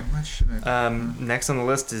one. Okay. What should I? Next on the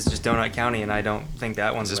list is just Donut County, and I don't think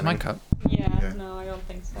that one's Is this my winning. cut? Yeah, Yeah. no, I don't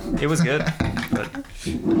think so. It was good, but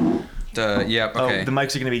Yeah, okay. oh, the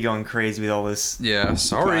mics are gonna be going crazy with all this. Yeah,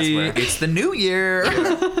 sorry. Glassware. It's the new year.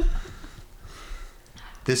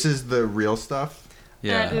 This is the real stuff.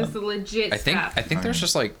 That Yeah. is the legit I think stuff. there's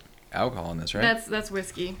just like alcohol in this, right? That's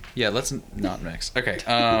whiskey. Yeah, let's not mix. Okay.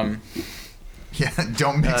 Yeah,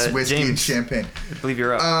 don't mix whiskey and James. champagne. I believe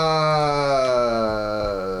you're up.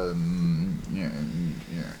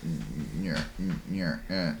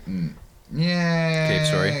 Yeah. Cave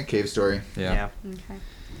Story. Cave Story. yeah. Okay.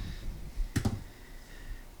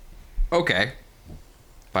 Okay.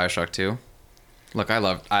 BioShock 2. Look, I had a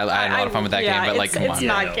lot of fun with that game, but like, come it's on.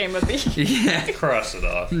 not Yeah. game of the year. Yeah. Cross it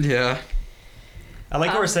off. Yeah. I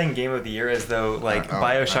like how we're saying Game of the Year as though like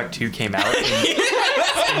Bioshock 2 came out in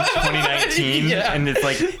 2019, and it's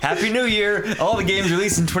like Happy New Year! All the games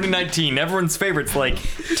released in 2019. Everyone's favorites like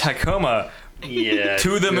Tacoma. Yeah.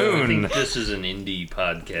 To the I moon. think this is an indie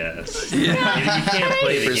podcast. Yeah. You can't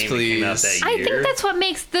play the Papers, game that came out please. that I year. think that's what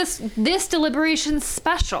makes this deliberation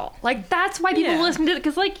special. Like that's why people Yeah. listen to it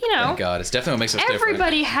because, like, you know, Thank God. It's definitely what makes us different.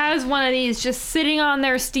 everybody has one of these just sitting on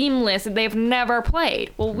their Steam list that they've never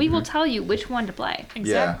played. Well, we will tell you which one to play.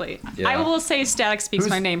 Exactly. Yeah. I will say Static Speaks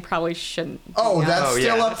Who's- My Name probably shouldn't. Oh, that's Oh,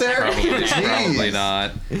 still yeah. up there? Probably Jeez.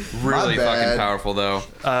 not. Really bad. fucking powerful though.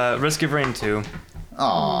 Risk of Rain 2.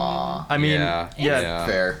 Aww. I mean, Yeah.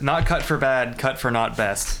 Fair. not cut for bad, cut for not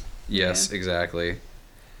best. Yes, exactly.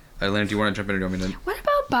 Lynn, do you want to jump in or do you want me to? What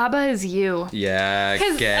about Baba Is You? Yeah,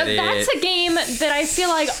 Because get it. that's a game that I feel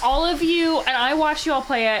like all of you and I watched you all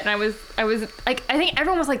play it, and I was like, I think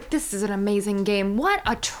everyone was like, "This is an amazing game! What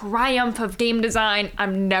a triumph of game design!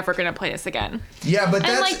 I'm never gonna play this again." Yeah, but And,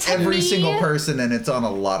 that's like, to every me- single person, and it's on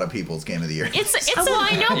a lot of people's Game of the Year. It's well,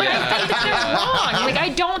 I know, but I think that they're wrong. Like, I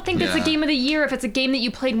don't think it's a Yeah. game of the year if it's a game that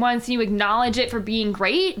you played once and you acknowledge it for being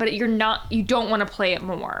great, but you don't want to play it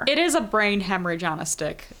more. It is a brain hemorrhage on a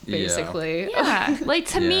stick, Yeah. basically. Yeah, like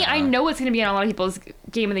to me, Yeah. I know it's going to be on a lot of people's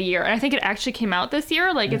game of the year, and I think it actually came out this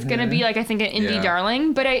year. Like it's gonna be like I think an indie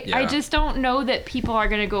darling, but I Yeah. just don't know that people are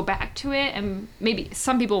gonna go back to it, and maybe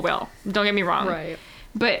some people will. Don't get me wrong, Right.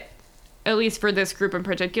 but at least for this group in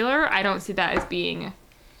particular, I don't see that as being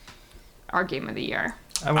our game of the year.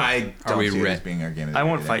 I don't we see it re- as being our game of the I year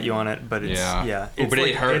won't today. fight you on it, but it's Yeah. It's But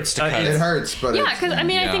it hurts to cut It hurts, but Yeah, it's- because I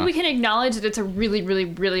mean, I Yeah. think we can acknowledge that it's a really, really,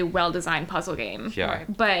 really well designed puzzle game. Yeah.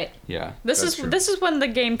 But Yeah. This That's is true. this is when the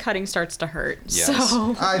game cutting starts to hurt. Yes.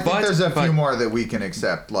 So I think But- there's a but- few more that we can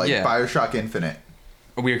accept, like Yeah. Bioshock Infinite.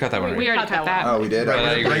 We cut that one. we already. already cut that. Oh, we did. Right,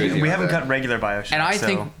 I Okay. agree with you we on haven't that. cut regular Bioshock. And I so.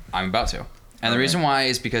 think I'm about to. And the reason why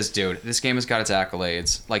is because, dude, this game has got its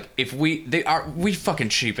accolades. Like, if we fucking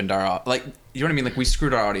cheapened our, like, you know what I mean? Like, we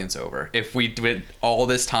screwed our audience over if we did all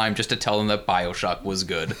this time just to tell them that Bioshock was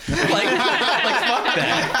good. Like fuck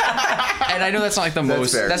that. And I know that's not like the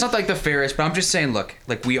most, fair. that's not like the fairest, but I'm just saying, look,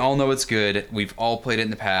 like, we all know it's good. We've all played it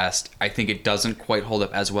in the past. I think it doesn't quite hold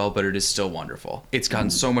up as well, but it is still wonderful. It's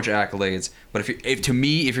gotten so much accolades. But if to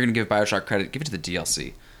me, if you're gonna give Bioshock credit, give it to the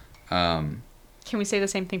DLC. can we say the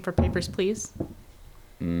same thing for Papers, Please?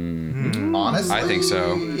 Honestly, I think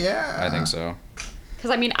so. Yeah, I think so.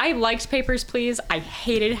 Because I mean, I liked Papers, Please. I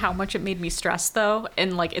hated how much it made me stressed, though,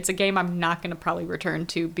 and like it's a game I'm not gonna probably return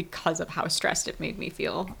to because of how stressed it made me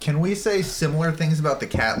feel. Can we say similar things about the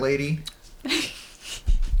Cat Lady?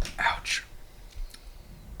 Ouch.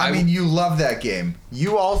 I mean, you love that game.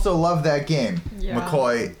 You also love that game, Yeah.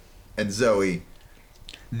 McCoy and Zoe.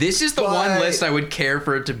 This is the But one list I would care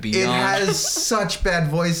for it to be It on. has such bad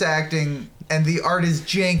voice acting, and the art is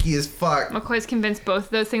janky as fuck. McCoy's convinced both of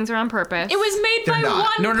those things are on purpose. It was made They're by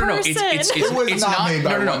not. one No. person. It was it's not made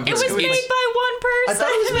by no. one It was person. made by one I person. thought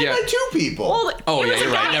it was made Yeah. by two people. Well, Oh it yeah, was a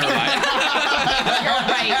you're right. guy- Never mind.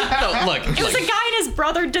 You're right. No, look. It was a guy and his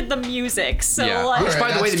brother did the music, so Yeah. like, Which, by the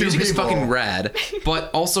Alright, way, the that's two music is people. fucking rad.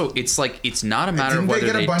 But also, it's like it's not a matter Didn't of they whether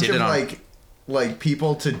get a they bunch did of it on. like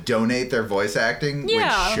people to donate their voice acting,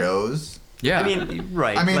 Yeah. which shows? Yeah. I mean,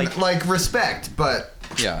 right. I mean, like, respect, but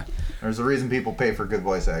yeah. there's a reason people pay for good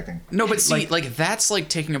voice acting. No, but see, like that's like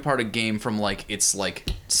taking apart a game from like its like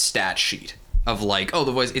stat sheet of like, oh,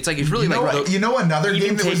 the voice. It's like it's really You know, like what, you know another even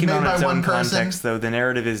game that was taken made on by its one own person? context, though, the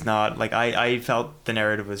narrative is not like I felt the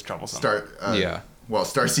narrative was troublesome. Yeah. Well,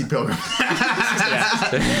 Starseed Pilgrim.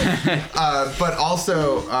 Yeah. But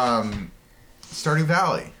also, Stardew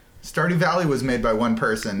Valley. Stardew Valley was made by one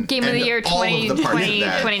person. Game of and the year all of the parts of 2020,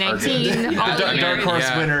 that are 2019. good. All Dark, year. Dark Horse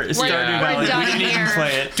Yeah. winner is We're- Stardew we're Valley. done We didn't even here.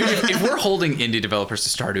 play it. Dude, if we're holding indie developers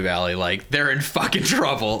to Stardew Valley, like they're in fucking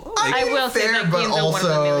trouble. I will say fair, that but game's a one of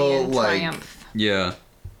a also, million like, triumph. Yeah.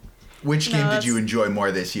 Which No, game did that's- you enjoy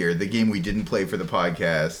more this year? The game we didn't play for the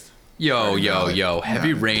podcast. Yo. Heavy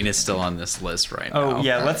Yeah. Rain is still on this list right now. Oh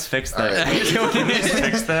yeah, let's fix that. Alright. Can we just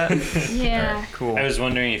fix that? Yeah. Cool. I was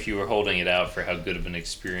wondering if you were holding it out for how good of an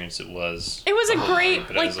experience it was. it was a great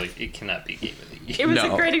But I like was like, it cannot be Game of the Year. it was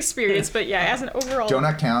No. a great experience, but yeah, as an overall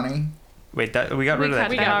Donut County. Wait, that we got rid of that.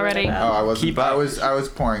 We got got rid of already. that. Oh, I was Keep up. I was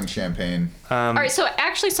pouring champagne. All right, so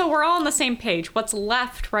we're all on the same page. What's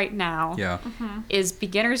left right now Yeah. is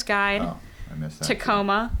Beginner's Guide, Oh, I missed that.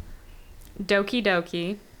 Tacoma, Doki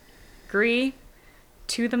Doki, Gree,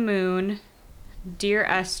 To the Moon, Dear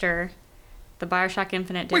Esther, the Bioshock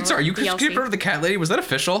Infinite Wait, sorry, you DLC. skipped over the cat lady. Was that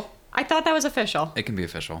official? I thought that was official. It can be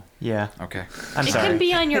official. Yeah. Okay. I'm It sorry. can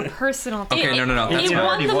be on your personal. Okay, no. That's It It won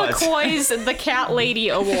already the was. McCoy's The Cat Lady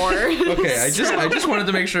Award. Okay, I just wanted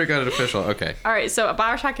to make sure it got it official. Okay. All right, so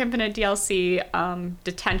Bioshock Infinite DLC,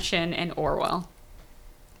 Detention, and Orwell.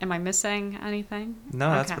 Am I missing anything? No,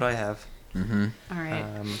 that's Okay. what I have. All right.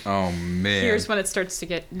 Oh man. Here's when it starts to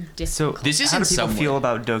get So difficult. This is how in do people some feel way-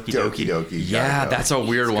 about Doki Doki Doki? Doki. Yeah, gotta go. that's a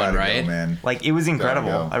weird It's one, gotta right? Go, man. Like it was incredible.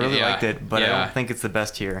 go. I really Yeah, liked it, but I yeah. don't think it's the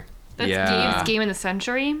best here. That's Yeah. Dave's game in the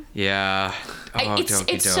century. Yeah. Oh, it's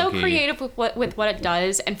Doki so Doki. creative with what it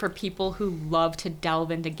does, and for people who love to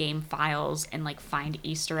delve into game files and like find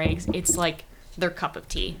Easter eggs, it's like their cup of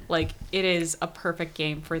tea. Like it is a perfect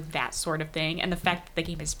game for that sort of thing, and the fact that the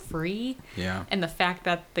game is free, Yeah. and the fact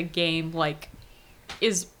that the game like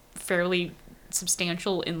is fairly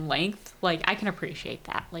substantial in length, like I can appreciate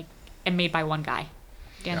that. Like, and made by one guy,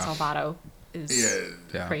 Dan Yeah. Salvato is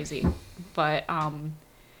Yeah. crazy, but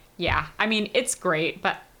yeah, I mean it's great,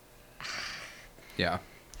 but Yeah.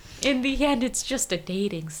 in the end, it's just a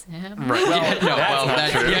dating sim. Right. Yeah, no. Well,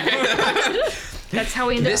 that's yeah. That's how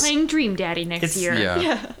we end up This- playing Dream Daddy next It's- year.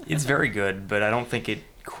 Yeah. It's very good, but I don't think it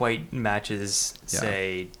quite matches, Yeah.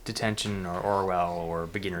 say, Detention or Orwell or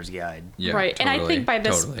Beginner's Guide. Yeah. Right, and I totally, think by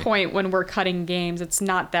this totally. point, when we're cutting games, it's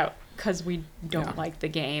not that because we don't Yeah. like the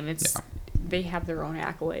game. It's they have their own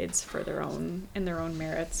accolades for their own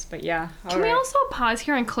merits. But yeah. Can we also pause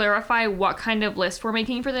here and clarify what kind of list we're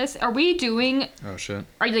making for this? Are we doing? Oh shit.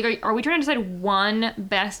 Are we trying to decide one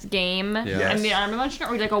best game Yes. and the honorable mention, or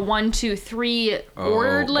are we like a 1, 2, 3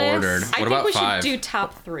 ordered list? ordered. I What think about we 5? should do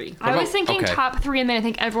top 3. I was thinking okay. top 3, and then I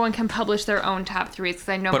think everyone can publish their own top 3s because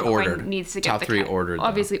I know But everyone ordered. needs to get Top the 3 ordered, though.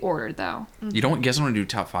 Obviously ordered though. You guys want to do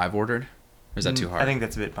top 5 ordered? Or is that too hard? I think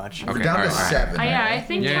that's a bit much. We're Okay, down to alright, alright. 7. Yeah, I right?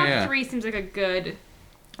 think Yeah, top yeah. 3 seems like a good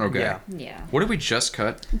Okay. Yeah. Yeah. What did we just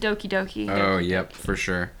cut? Doki Doki. Oh, yep, for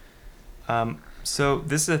sure. So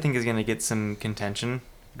this I think is going to get some contention.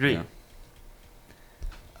 Agree. Yeah.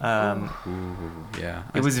 Yeah.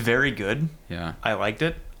 It was very good. Yeah. I liked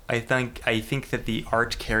it. I think that the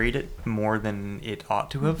art carried it more than it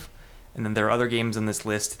ought to have. And then there are other games on this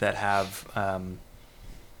list that have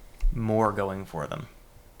more going for them.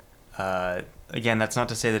 Again, that's not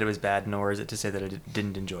to say that it was bad, nor is it to say that I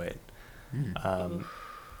didn't enjoy it.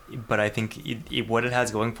 But I think what it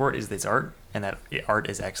has going for it is this art, and that art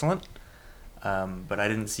is excellent. But I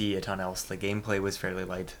didn't see a ton else. The gameplay was fairly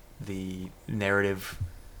light. The narrative,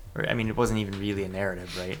 it wasn't even really a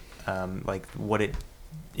narrative, right? Like what it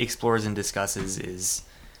explores and discusses is,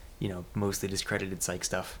 mostly discredited psych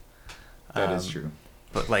stuff. That is true.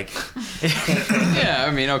 But like,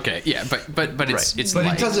 Yeah, okay. Yeah, but it's Right. it's But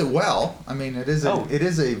light. it does it well. I mean, it is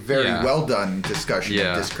a very Yeah. well done discussion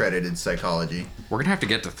Yeah. of discredited psychology. We're gonna have to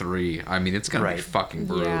get to 3. It's gonna be Right. fucking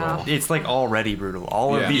brutal. Yeah. it's like already brutal.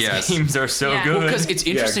 All Yeah. of these Yes. games are so Yeah. good. Because it's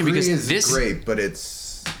interesting yeah, because Gris is this great, but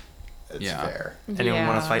it's Yeah. fair. Anyone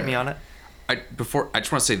want to fight me Yeah. on it? I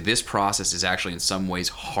just want to say this process is actually in some ways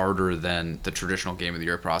harder than the traditional Game of the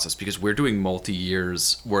Year process because we're doing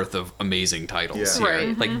multi-years worth of amazing titles. Yeah. here.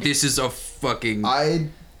 Right. Like this is a fucking I'd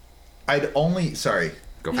only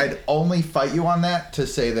Go for I'd only fight you on that to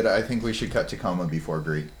say that I think we should cut Tacoma before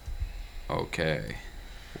Gris. Okay.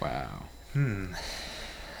 Wow.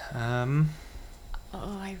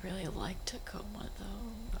 Oh, I really like Tacoma though.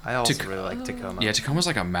 I also really like Tacoma. Yeah, Tacoma's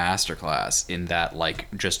like a masterclass in that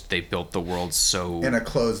just they built the world so In a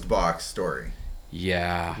closed box story.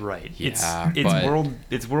 yeah. Right. Yeah. It's but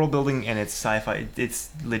it's world building and it's sci-fi. It's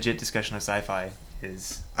legit discussion of sci-fi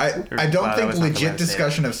is. I or- don't wow, that think was not the way legit to say it.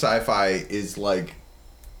 discussion of sci-fi is like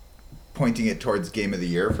pointing it towards Game of the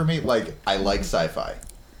Year for me. Like I like sci-fi,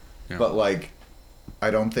 Yeah. but like I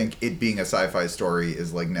don't think it being a sci-fi story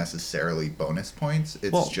is like necessarily bonus points.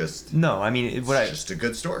 It's Well, just no. I mean, it's just a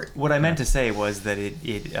good story. what I meant to say was that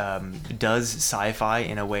it does sci-fi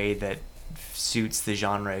in a way that suits the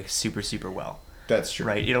genre super super well. That's true.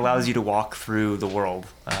 Right. It allows you to walk through the world,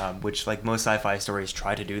 which like most sci-fi stories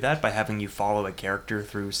try to do that by having you follow a character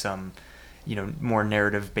through some, more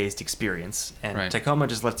narrative-based experience. And Right. Tacoma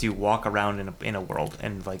just lets you walk around in a world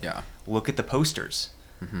and Yeah. look at the posters.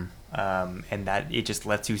 And that it just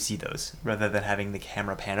lets you see those rather than having the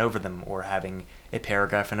camera pan over them or having a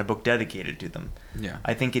paragraph in a book dedicated to them. Yeah.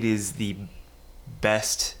 I think it is the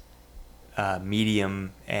best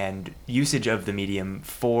medium and usage of the medium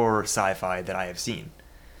for sci-fi that I have seen.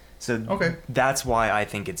 So Okay. that's why I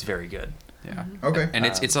think it's very good. Yeah. Okay. And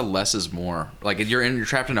it's a less is more. Like you're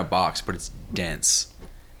trapped in a box, but it's dense.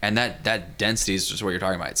 And that density is just what you're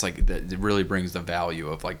talking about. It's like it really brings the value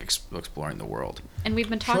of like exploring the world. And we've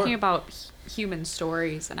been talking Sure. about human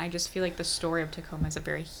stories, and I just feel like the story of Tacoma is a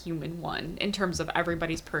very human one in terms of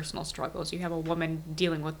everybody's personal struggles. You have a woman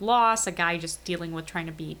dealing with loss, a guy just dealing with trying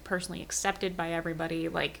to be personally accepted by everybody.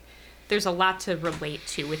 Like, there's a lot to relate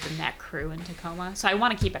to within that crew in Tacoma. So I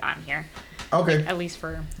want to keep it on here, Okay. at least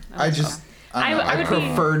for. I just I, don't know, I I would be-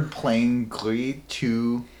 preferred playing Gris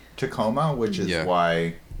to Tacoma, which is Yeah.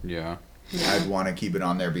 why Yeah. I'd want to keep it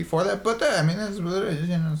on there before that. But I mean, that's what it is.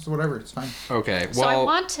 It's whatever. It's fine. Okay. So I Well.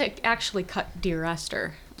 want to actually cut Dear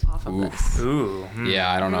Esther off of Oof. this. Ooh. Yeah,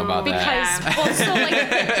 I don't know about that. Because, well, so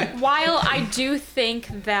like, while I do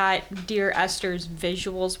think that Dear Esther's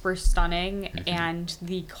visuals were stunning and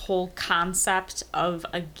the whole concept of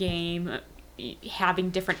a game having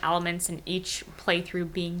different elements and each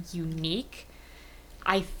playthrough being unique,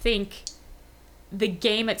 I think the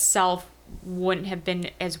game itself wouldn't have been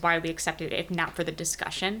as widely accepted if not for the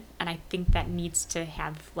discussion, and I think that needs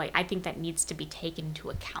to be taken into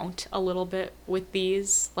account a little bit with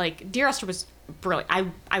these. Like, Dear Esther was brilliant.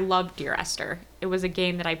 I loved Dear Esther. It was a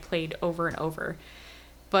game that I played over and over,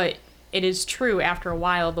 but it is true after a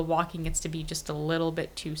while the walking gets to be just a little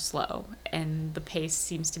bit too slow, and the pace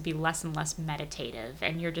seems to be less and less meditative,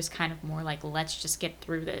 and you're just kind of more like, let's just get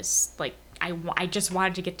through this. Like, I just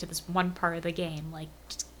wanted to get to this one part of the game. Like,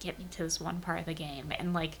 just get me to this one part of the game.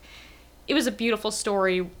 And like, it was a beautiful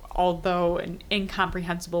story, although an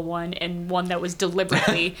incomprehensible one, and one that was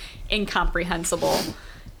deliberately incomprehensible.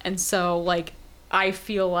 And so, like, I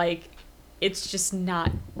feel like it's just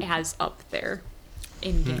not as up there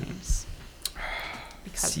in games.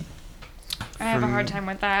 Because I have a hard time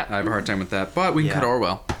with that. I have a hard time with that, but we can cut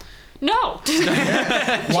Orwell. no.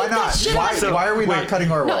 Why not? Why are we not cutting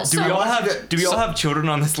Orwell? No, Do so- we all have children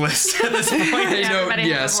on this list at this point? I know, everybody has a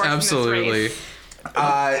yes, horse in this absolutely. race.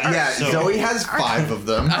 Zoe has 5 of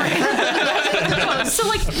them. So,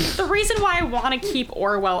 like, the reason why I want to keep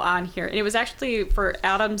Orwell on here, and it was actually for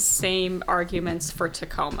Adam's same arguments for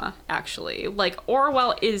Tacoma, actually. Like,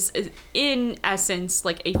 Orwell is in essence,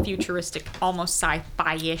 like, a futuristic, almost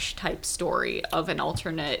sci-fi-ish type story of an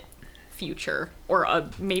alternate future, or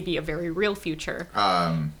maybe a very real future.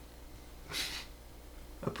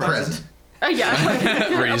 Present.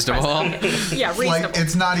 Yeah. Reasonable. Yeah, reasonable. Like,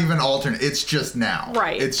 it's not even alternate. It's just now.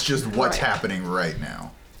 Right. It's just what's Right. happening right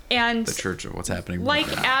now. And The church of what's happening. like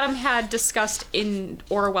right now. Adam had discussed in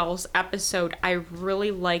Orwell's episode, I really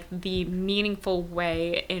like the meaningful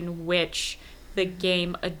way in which the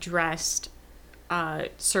game addressed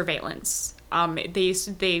surveillance.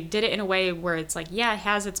 They did it in a way where it's like, yeah, it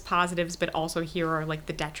has its positives, but also here are like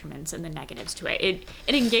the detriments and the negatives to it.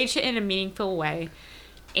 It engaged it in a meaningful way,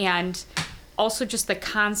 and also just the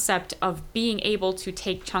concept of being able to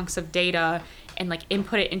take chunks of data and like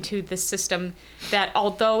input it into the system that,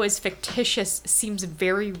 although is fictitious, seems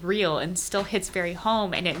very real and still hits very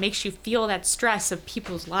home, and it makes you feel that stress of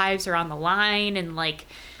people's lives are on the line, and like,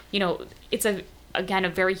 you know, it's a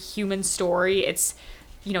very human story. It's,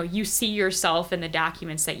 you know, you see yourself in the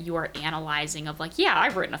documents that you are analyzing of like, yeah,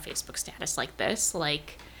 I've written a Facebook status like this.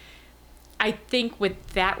 Like, I think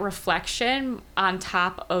with that reflection on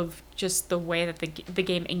top of just the way that the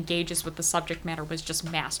game engages with the subject matter was just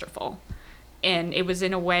masterful. And it was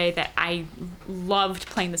in a way that I loved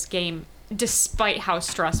playing this game despite how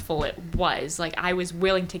stressful it was. Like, I was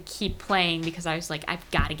willing to keep playing because I was like, I've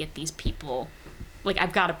got to get these people, like,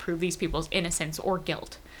 I've got to prove these people's innocence or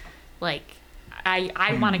guilt. Like,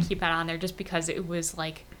 I want to keep that on there just because it was,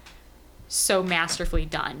 like, so masterfully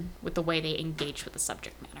done with the way they engaged with the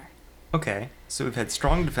subject matter. Okay, so we've had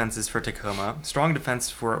strong defenses for Tacoma, strong defense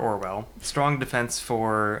for Orwell, strong defense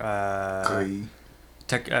for Agree.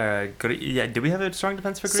 Yeah, did we have a strong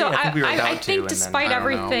defense for Gree? So I think we were about I to. think and despite then,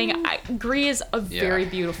 everything, Gree is a very Yeah.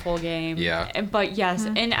 beautiful game. Yeah. But yes,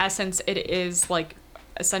 in essence, it is like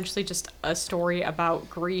essentially just a story about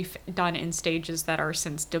grief done in stages that are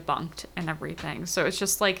since debunked and everything. So it's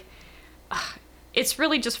just like, it's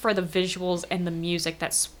really just for the visuals and the music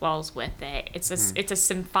that swells with it. It's a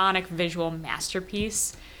symphonic visual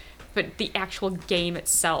masterpiece, but the actual game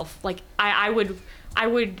itself, like I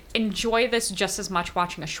would enjoy this just as much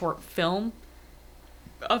watching a short film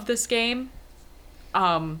of this game,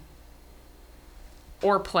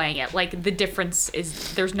 or playing it. Like, the difference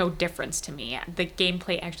is there's no difference to me. The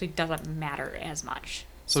gameplay actually doesn't matter as much.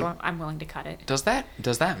 So I'm willing to cut it. Does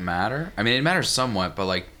that matter? I mean, it matters somewhat, but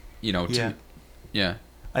like, you know, yeah.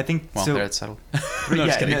 I think Well, so. there it's settled. But No, yeah,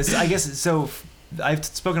 just kidding. no, so I guess so. I've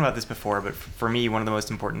spoken about this before, but for me, one of the most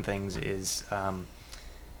important things is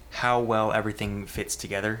how well everything fits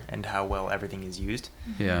together and how well everything is used.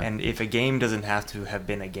 Yeah. And if a game doesn't have to have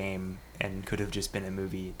been a game and could have just been a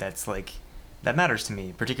movie, that matters to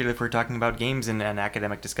me, particularly if we're talking about games in an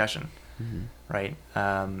academic discussion, right?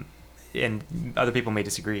 And other people may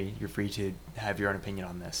disagree. You're free to have your own opinion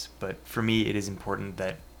on this, but for me, it is important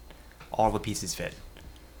that all the pieces fit.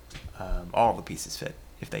 All the pieces fit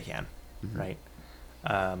if they can, right?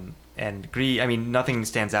 And Gree, I mean, nothing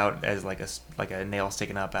stands out as like a nail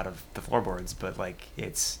sticking up out of the floorboards, but like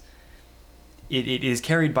it is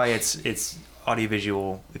carried by its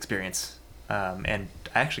audiovisual experience. And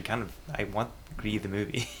I actually I want Gree the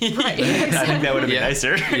movie. Right. I think that would have been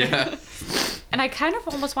nicer. Yeah. And I kind of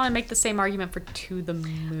almost want to make the same argument for To the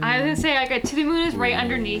Moon. I was gonna say, like, To the Moon is right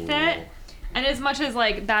underneath it. And as much as,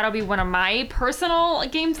 like, that'll be one of my personal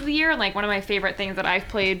games of the year, like, one of my favorite things that I've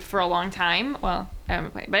played for a long time. Well, I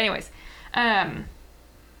haven't played, but anyways.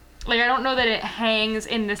 Like, I don't know that it hangs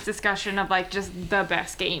in this discussion of, like, just the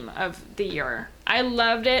best game of the year. I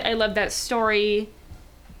loved it. I loved that story.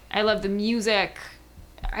 I love the music.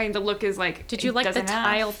 The look is, like, Did you it like the doesn't have-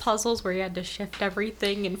 tile puzzles where you had to shift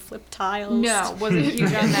everything and flip tiles? No, wasn't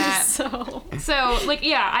huge on that. So like,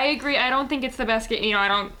 yeah, I agree. I don't think it's the best game. You know, I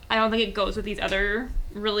don't think it goes with these other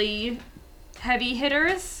really heavy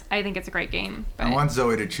hitters. I think it's a great game. But I want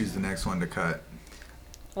Zoe to choose the next one to cut.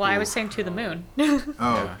 well, I was saying To the Moon. Oh,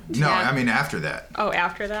 no, Yeah. I mean after that. Oh,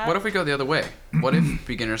 after that? What if we go the other way? What if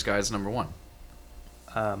Beginner's Guide is number one?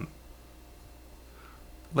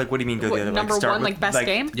 Like, what do you mean go What, the other way? number Start one, with, like, best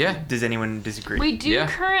game? Yeah. Does anyone disagree? We do Yeah.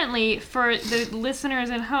 currently, for the listeners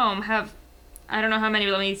at home, have, I don't know how many,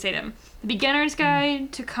 but let me say them. The Beginner's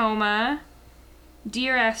Guide, Tacoma,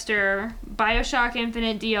 Dear Esther, Bioshock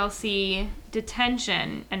Infinite DLC,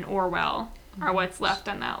 Detention, and Orwell are what's left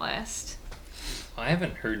on that list. I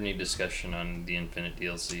haven't heard any discussion on the Infinite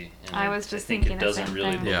DLC. And I was just I think thinking it the doesn't same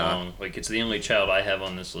really thing. Yeah. belong. Like, it's the only child I have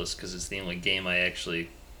on this list because it's the only game I actually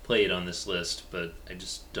played on this list, but I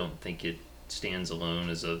just don't think it stands alone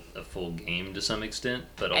as a full game to some extent.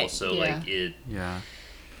 But also, yeah. like,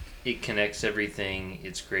 it connects everything.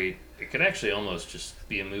 It's great. It could actually almost just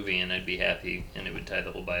be a movie, and I'd be happy, and it would tie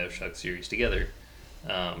the whole Bioshock series together.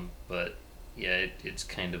 But yeah, it's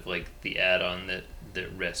kind of like the add-on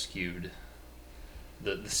that rescued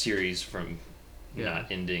the series from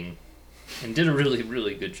not ending, and did a really,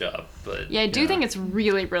 really good job. But Yeah, I do think it's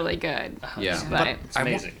really, really good. Yeah. But it's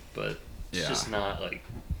amazing, but it's Yeah. just not like,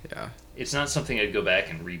 Yeah. it's not something I'd go back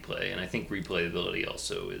and replay. And I think replayability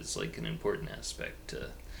also is like an important aspect to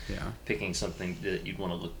Yeah. picking something that you'd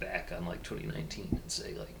want to look back on, like 2019, and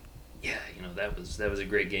say like, yeah, you know, that was a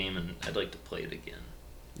great game, and I'd like to play it again.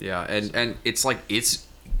 Yeah, and it's like its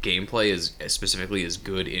gameplay is specifically is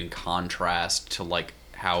good in contrast to like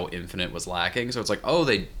how Infinite was lacking. So it's like, oh,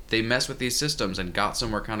 they messed with these systems and got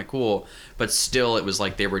somewhere kind of cool, but still it was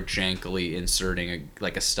like they were jankily inserting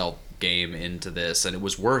a stealth game into this, and it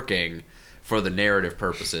was working for the narrative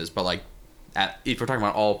purposes. But like, if we're talking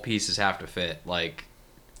about all pieces have to fit, like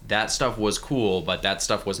that stuff was cool, but that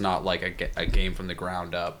stuff was not like a game from the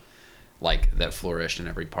ground up, like that flourished in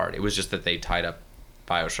every part. It was just that they tied up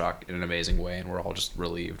Bioshock in an amazing way, and we're all just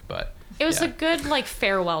relieved. But it was yeah. a good like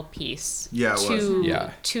farewell piece Yeah, it to was. Yeah.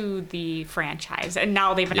 to the franchise, and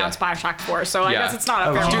now they've announced Yeah. Bioshock 4, so I Yeah. guess it's not a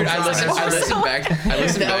Oh, farewell Dude, piece. I listened back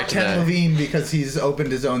To to Ken that. Levine because he's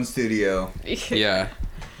opened his own studio. Yeah,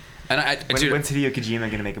 and dude, When's Hideo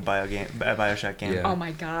Kojima gonna make a Bioshock game? Yeah. Oh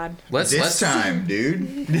my god. This time,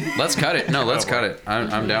 dude. let's cut it. No, let's cut it. I'm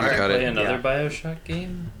down to Alright, cut Play it. another Yeah. Bioshock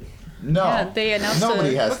game? No. Yeah, they announced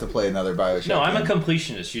Nobody a- has to play another Bioshock. No, I'm a game.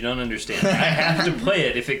 completionist. You don't understand. I have to play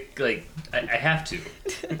it if it like I have to.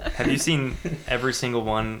 Have you seen every single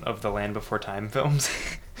one of the Land Before Time films?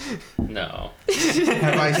 No.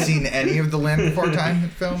 Have I seen any of the Land Before Time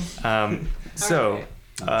films? So,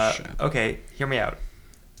 shit. okay, hear me out.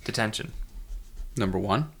 Detention. Number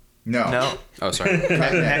one. No. No. Oh, sorry.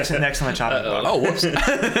 Next on the chopping block. Oh, whoops.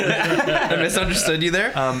 I misunderstood you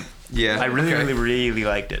there. Yeah. I really, okay. really, really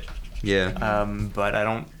liked it. Yeah. But I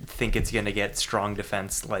don't think it's gonna get strong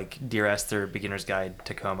defense like Dear Esther, Beginner's Guide,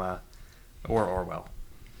 Tacoma, or Orwell.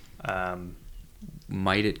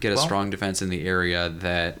 Might it get a well- strong defense in the area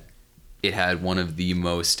that it had one of the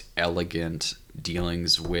most elegant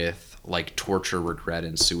dealings with like torture, regret,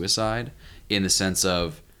 and suicide, in the sense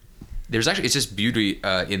of it's just beauty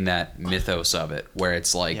in that mythos of it, where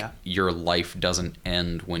it's like Yeah. your life doesn't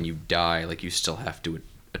end when you die. Like you still have to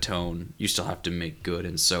atone, you still have to make good,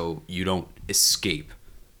 and so you don't escape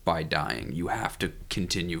by dying. You have to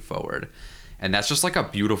continue forward, and that's just like a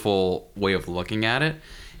beautiful way of looking at it.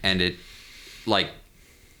 And it, like,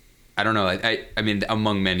 I don't know, I mean,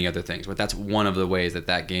 among many other things, but that's one of the ways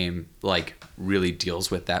that game like really deals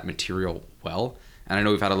with that material well. And I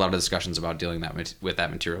know we've had a lot of discussions about dealing with that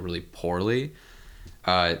material really poorly,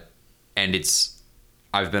 and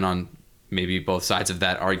I've been on maybe both sides of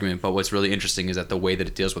that argument, but what's really interesting is that the way that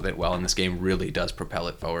it deals with it well in this game really does propel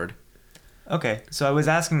it forward. Okay, so I was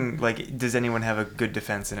asking, like, does anyone have a good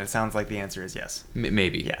defense? And it sounds like the answer is yes.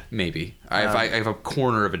 Maybe. Yeah. Maybe. I have a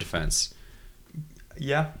corner of a defense.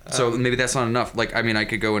 Yeah. So maybe that's not enough. Like, I mean, I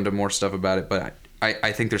could go into more stuff about it, but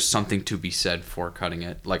I think there's something to be said for cutting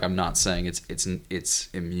it. Like, I'm not saying it's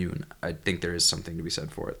immune. I think there is something to be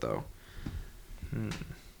said for it, though.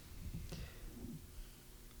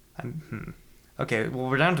 Okay, well,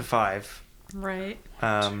 we're down to 5. Right.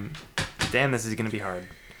 Damn, this is gonna be hard.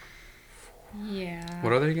 Yeah.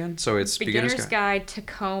 What are they again? So it's Beginner's Guide,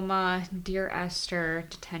 Tacoma, Dear Esther,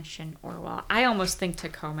 Detention, Orwell. I almost think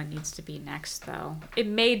Tacoma needs to be next, though. It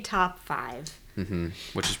made top 5. Mm-hmm.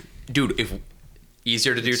 Which is, dude, if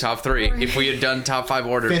easier to do top 3. If we had done top 5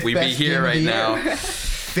 order, Fifth we'd be best here game of right the now. year.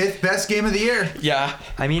 5th best game of the year. Yeah.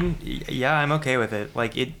 I mean, yeah, I'm okay with it.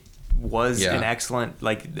 Like, it was Yeah. an excellent,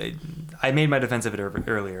 like, I made my defense of it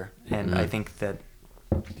earlier, and I think that,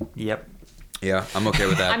 yep. Yeah, I'm okay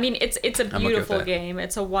with that. I mean, it's a okay with beautiful that. game.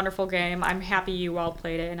 It's a wonderful game. I'm happy you all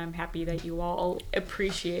played it, and I'm happy that you all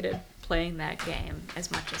appreciated playing that game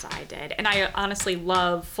as much as I did. And I honestly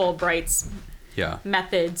love Fulbright's yeah.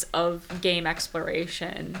 methods of game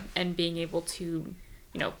exploration and being able to,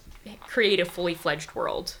 create a fully fledged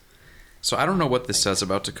world. So I don't know what this says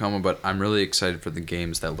about Tacoma, but I'm really excited for the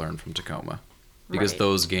games that learn from Tacoma. Because Right.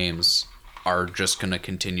 those games are just going to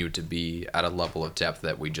continue to be at a level of depth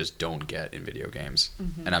that we just don't get in video games.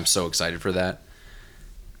 And I'm so excited for that.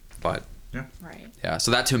 But Right. yeah, so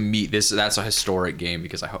that to me, that's a historic game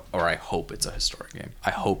because I hope it's a historic game.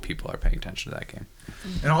 I hope people are paying attention to that game.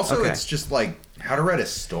 And also, Okay. it's just like how to write a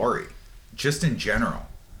story, just in general,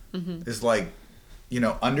 is like,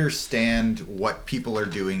 understand what people are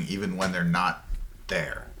doing even when they're not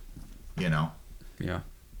there. Yeah.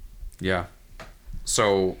 Yeah.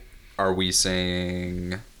 So are we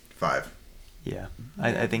saying 5. Yeah,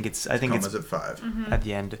 I think it's Tacoma's at 5. at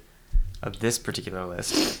the end of this particular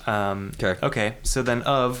list. Okay. Okay. So then,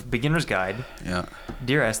 of Beginner's Guide, yeah.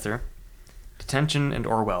 Dear Esther, Detention, and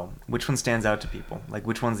Orwell, which one stands out to people? Like,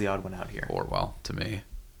 which one's the odd one out here? Orwell to me.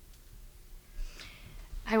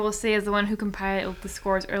 I will say, as the one who compiled the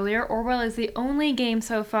scores earlier, Orwell is the only game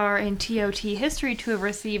so far in TOT history to have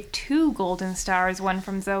received 2 golden stars, one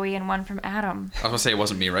from Zoe and one from Adam. I was gonna say it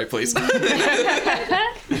wasn't me, right? Please.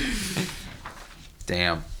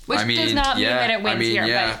 Damn. Which I mean, does not mean that it wins here,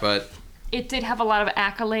 yeah, but It did have a lot of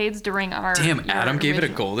accolades during our. damn, your Adam gave it a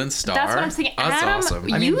original- golden star. That's what I'm saying. That's Adam awesome.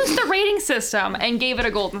 used the rating system and gave it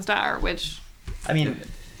a golden star, which. I mean,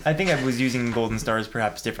 I think I was using golden stars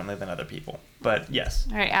perhaps differently than other people, but yes,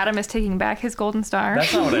 All right, Adam is taking back his golden star.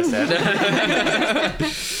 that's not what I said.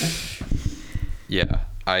 Yeah,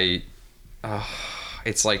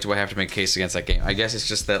 it's like, do I have to make a case against that game? I guess it's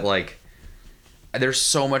just that, like, there's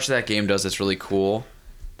so much that game does that's really cool.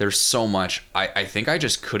 There's so much. I think I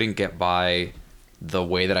just couldn't get by the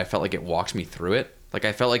way that I felt like it walked me through it. Like,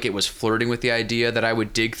 I felt like it was flirting with the idea that I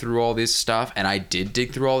would dig through all this stuff, and I did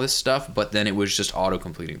dig through all this stuff, but then it was just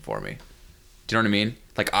auto-completing for me. Do you know what I mean?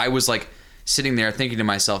 Like, I was, like, sitting there thinking to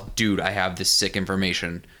myself, dude, I have this sick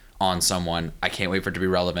information on someone. I can't wait for it to be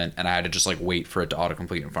relevant, and I had to just, like, wait for it to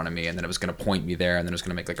autocomplete in front of me, and then it was going to point me there, and then it was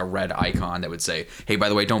going to make, like, a red icon that would say, hey, by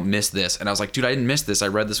the way, don't miss this. And I was like, dude, I didn't miss this. I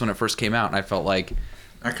read this when it first came out, and I felt like...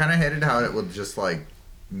 I kind of hated how it would just like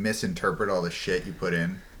misinterpret all the shit you put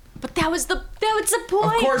in. But that was the point.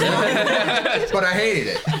 Of course, but I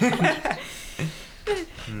hated it.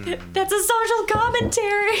 That's a social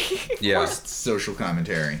commentary. Yeah. Social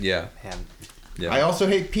commentary. Yeah. Man. Yeah. I also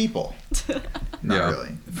hate people. Not Yeah. really.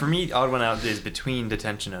 For me, odd one out is between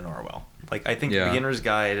Detention and Orwell. Like, I think Yeah. Beginner's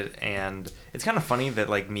Guide, and it's kind of funny that,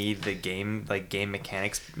 like, me, the game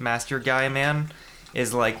mechanics master guy, man,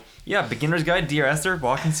 is like, yeah, Beginner's Guide, Dear Esther,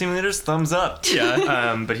 walking simulators, thumbs up.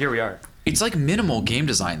 Yeah. But here we are. It's like minimal game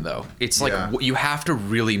design, though. It's like Yeah. you have to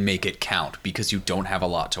really make it count because you don't have a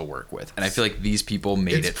lot to work with. And I feel like these people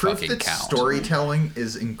made It's it proof fucking that count. storytelling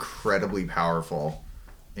is incredibly powerful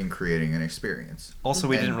in creating an experience. Also,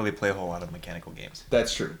 we And- didn't really play a whole lot of mechanical games.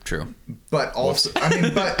 That's true. True. But also, I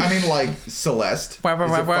mean, like Celeste is a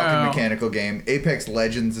fucking mechanical game. Apex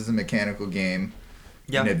Legends is a mechanical game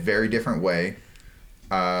Yeah. in a very different way.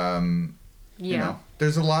 You know,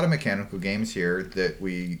 there's a lot of mechanical games here that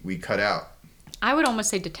we cut out. I would almost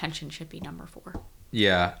say Detention should be number 4.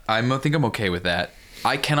 Yeah, I think I'm okay with that.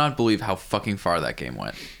 I cannot believe how fucking far that game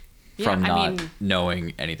went Yeah, from I not mean-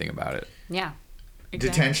 knowing anything about it. Yeah. Exactly.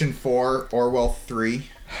 Detention 4, Orwell 3.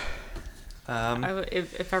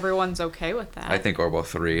 If everyone's okay with that. I think Orwell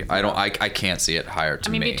 3. I can't see it higher to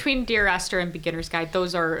I mean, me. between Dear Esther and Beginner's Guide,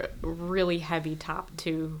 those are really heavy top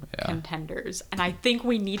 2 Yeah. contenders. And I think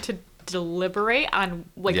we need to deliberate on,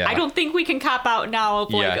 like, Yeah. I don't think we can cop out now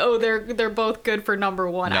of, like, Yeah. oh, they're both good for number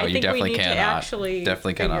 1. No, I you think we definitely need to cannot. actually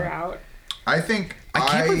Definitely figure cannot. out. I think I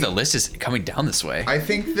can't believe the list is coming down this way. I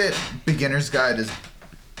think that Beginner's Guide is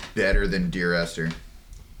better than Dear Esther.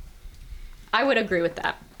 I would agree with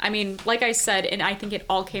that. I mean, like I said, and I think it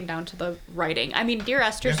all came down to the writing. I mean, Dear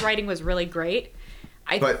Esther's Yeah. writing was really great.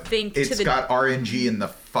 I But think it's to the got RNG in the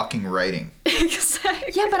fucking writing.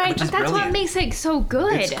 Exactly. Yeah, but that's brilliant. what makes it so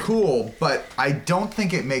good. It's cool, but I don't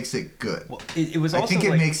think it makes it good. Well, it was I also think it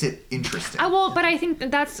like, makes it interesting. But I think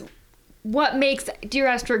that's what makes Dear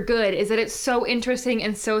Esther good, is that it's so interesting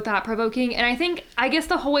and so thought-provoking. And I guess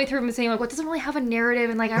the whole way through I'm saying, like, what doesn't really have a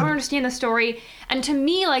narrative, and, like, I don't understand the story. And to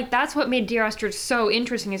me, like, that's what made Dear Esther so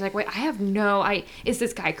interesting. Is like, wait, is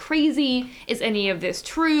this guy crazy? Is any of this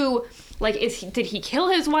true? Like, did he kill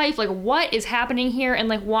his wife? Like, what is happening here? And,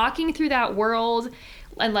 like, walking through that world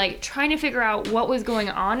and, like, trying to figure out what was going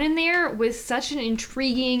on in there was such an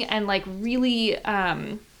intriguing and, like, really,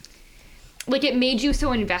 like, it made you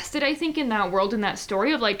so invested, I think, in that world and that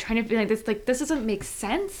story of, like, trying to be like, this doesn't make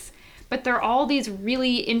sense. But there are all these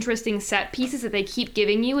really interesting set pieces that they keep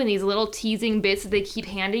giving you, and these little teasing bits that they keep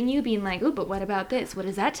handing you, being like, oh, but what about this? What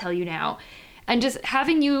does that tell you now? And just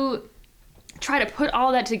having you try to put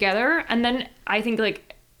all that together, and then I think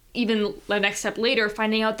like even the next step later,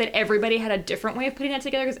 finding out that everybody had a different way of putting that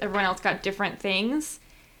together because everyone else got different things.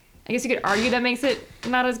 I guess you could argue that makes it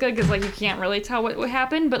not as good because like you can't really tell what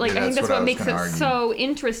happened, but like Yeah, I think that's that's what I what was makes gonna it argue. so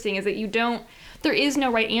interesting is that there is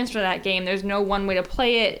no right answer to that game. There's no one way to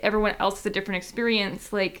play it. Everyone else has a different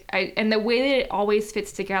experience. And the way that it always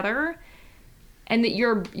fits together, and that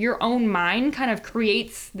your own mind kind of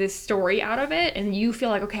creates this story out of it, and you feel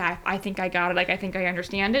like, okay, I think I got it. Like I think I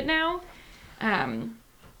understand it now.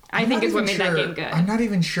 I think is what made that game good. I'm not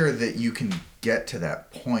even sure that you can get to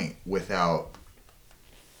that point without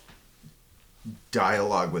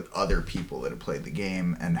dialogue with other people that have played the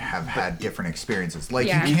game and have had different experiences. Like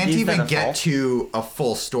Yeah. you can't Is that even a get fault? to a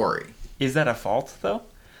full story. Is that a fault though?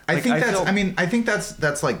 I Like, think feel- I think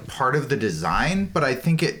that's like part of the design, but I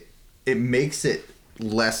think it makes it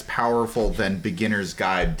less powerful than Beginner's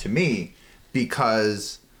Guide to me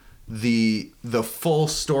because the full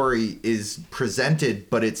story is presented,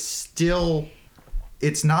 but it's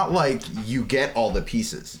not like you get all the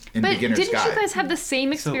pieces in But Beginner's didn't Guide. you guys have the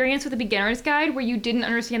same experience with the Beginner's Guide where you didn't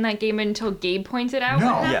understand that game until Gabe pointed out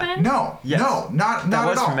No, what Yeah. happened? no, Yes. no, not That at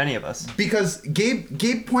was all. for many of us. Because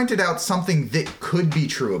Gabe pointed out something that could be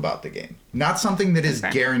true about the game, not something that is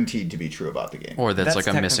Okay. guaranteed to be true about the game. Or that's like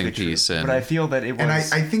a missing technically true, piece. And but I feel that it was. And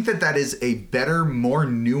I think that is a better, more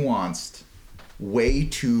nuanced way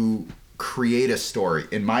to create a story,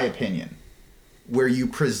 in my opinion, where you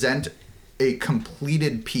present a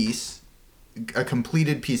completed piece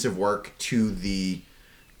of work to the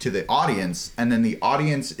audience, and then the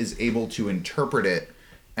audience is able to interpret it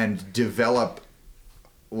and develop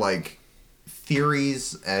like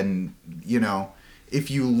theories. And if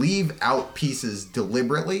you leave out pieces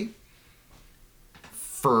deliberately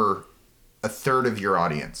for a third of your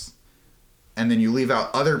audience, and then you leave out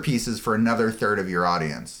other pieces for another third of your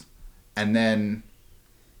audience, and then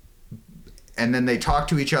they talk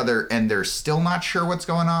to each other and they're still not sure what's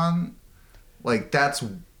going on, like that's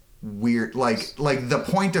weird. Like the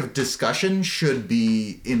point of discussion should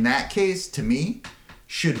be, in that case, to me,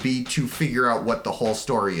 should be to figure out what the whole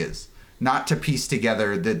story is, not to piece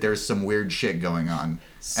together that there's some weird shit going on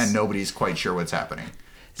and nobody's quite sure what's happening.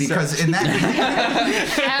 Because in that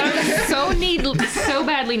Adam so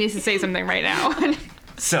badly needs to say something right now.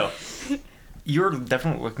 So, you're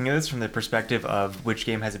definitely looking at this from the perspective of which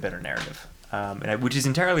game has a better narrative, which is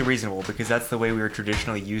entirely reasonable because that's the way we were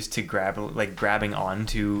traditionally used to grabbing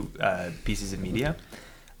onto pieces of media.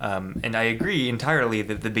 And I agree entirely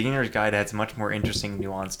that the Beginner's Guide has a much more interesting,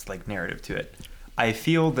 nuanced narrative to it. I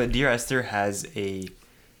feel that Dear Esther has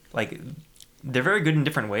they're very good in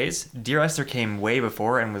different ways. Dear Esther came way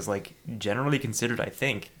before and was generally considered, I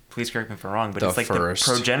think, please correct me if I'm wrong, but it's first.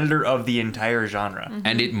 the progenitor of the entire genre. Mm-hmm.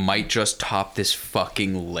 and it might just top this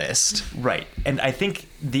fucking list. Right. And I think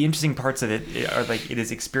the interesting parts of it are it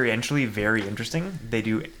is experientially very interesting. They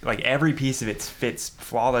do every piece of it fits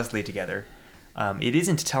flawlessly together. It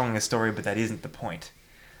isn't telling a story, but that isn't the point.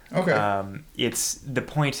 okay, It's the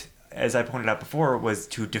point, as I pointed out before, was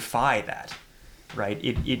to defy that. Right?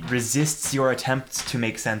 It resists your attempts to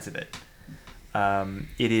make sense of it.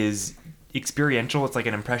 It is experiential. It's like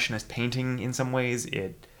an impressionist painting in some ways.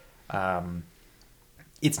 It's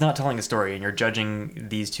not telling a story, and you're judging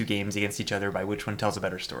these two games against each other by which one tells a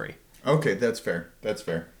better story. okay, that's fair.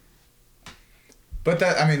 But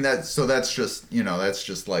that's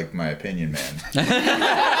just like my opinion, man.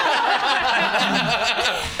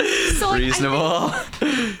 So, Reasonable.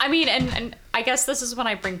 I mean, and I guess this is when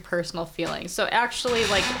I bring personal feelings. So actually,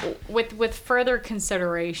 with further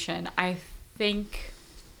consideration, I think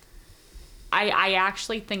I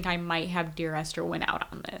actually think I might have Dear Esther win out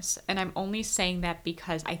on this, and I'm only saying that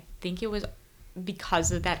because I think it was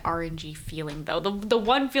because of that RNG feeling, though. The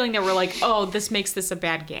one feeling that we're like, oh, this makes this a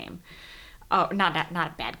bad game. Oh, not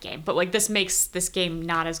a bad game, but this makes this game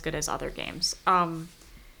not as good as other games.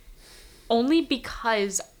 Only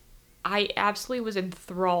because I absolutely was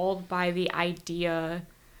enthralled by the idea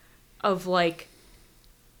of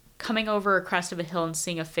coming over a crest of a hill and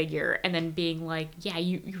seeing a figure and then being like, yeah,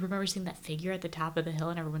 you remember seeing that figure at the top of the hill,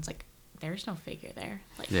 and everyone's like, there's no figure there.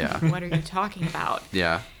 Yeah. What are you talking about?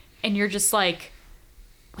 Yeah. And you're just like,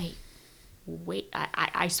 wait,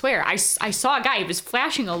 I swear, I saw a guy, he was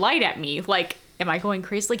flashing a light at me. Am I going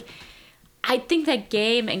crazy? I think that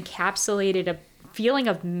game encapsulated a feeling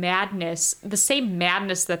of madness, the same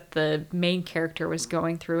madness that the main character was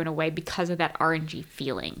going through in a way because of that RNG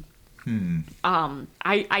feeling.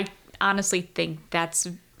 I honestly think that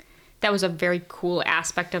was a very cool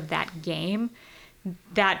aspect of that game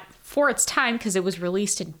that for its time, because it was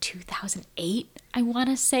released in 2008, I want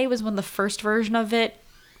to say was when the first version of it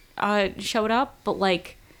showed up, but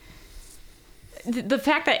like the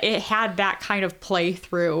fact that it had that kind of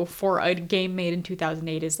playthrough for a game made in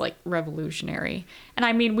 2008 is like revolutionary. And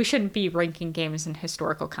I mean, we shouldn't be ranking games in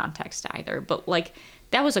historical context either, but like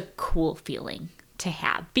that was a cool feeling to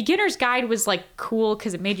have. Beginner's Guide was like cool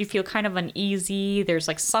because it made you feel kind of uneasy. There's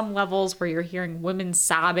like some levels where you're hearing women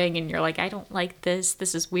sobbing and you're like, I don't like this.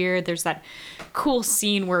 This is weird. There's that cool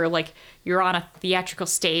scene where like you're on a theatrical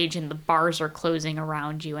stage and the bars are closing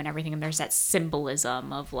around you and everything. And there's that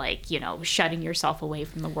symbolism of like, you know, shutting yourself away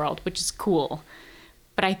from the world, which is cool.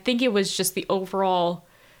 But I think it was just the overall,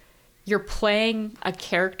 you're playing a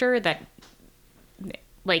character that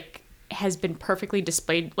like has been perfectly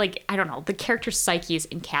displayed. Like, I don't know, the character's psyche is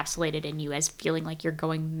encapsulated in you as feeling like you're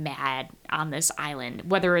going mad on this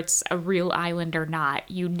island, whether it's a real island or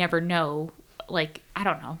not. You never know. Like, I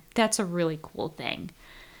don't know. That's a really cool thing.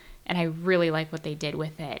 And I really like what they did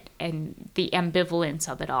with it and the ambivalence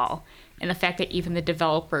of it all. And the fact that even the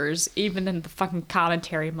developers, even in the fucking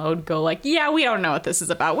commentary mode, go like, yeah, we don't know what this is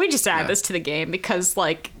about. We just add this to the game because,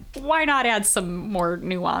 like, why not add some more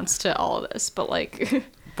nuance to all of this? But, like...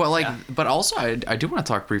 But like, but also I do want to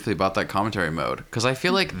talk briefly about that commentary mode because I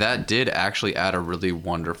feel like that did actually add a really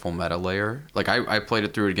wonderful meta layer. Like I played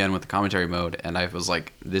it through again with the commentary mode and I was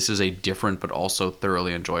like, this is a different but also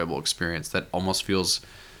thoroughly enjoyable experience that almost feels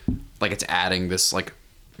like it's adding this like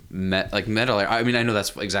meta layer. I mean, I know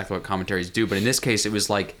that's exactly what commentaries do, but in this case, it was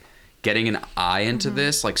like getting an eye into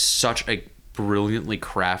this, like such a brilliantly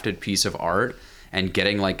crafted piece of art, and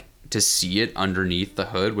getting like to see it underneath the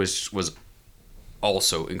hood was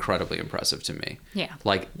also incredibly impressive to me. Yeah.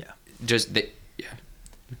 Like, just the,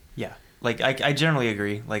 Yeah. Like, I generally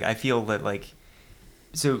agree. Like, I feel that, like,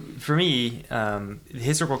 so for me, the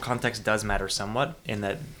historical context does matter somewhat in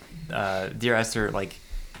that Dear Esther, like,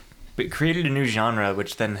 but created a new genre,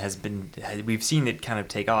 which then we've seen it kind of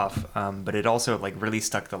take off, but it also, like, really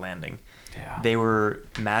stuck the landing. Yeah. They were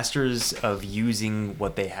masters of using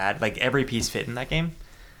what they had. Like, every piece fit in that game.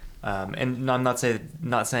 And I'm not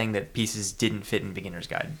saying that pieces didn't fit in Beginner's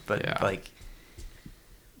Guide, but like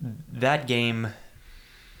that game,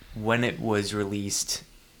 when it was released,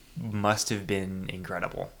 must have been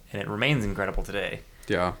incredible, and it remains incredible today.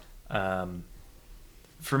 Yeah.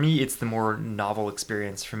 For me, it's the more novel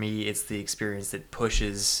experience. For me, it's the experience that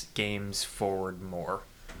pushes games forward more.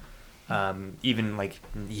 Even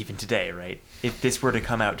today, right? If this were to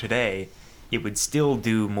come out today, it would still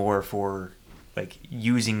do more for like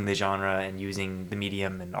using the genre and using the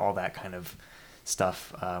medium and all that kind of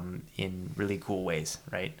stuff in really cool ways,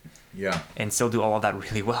 right? Yeah. And still do all of that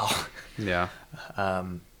really well. Yeah.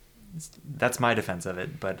 That's my defense of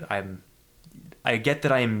it, but I get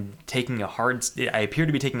that I appear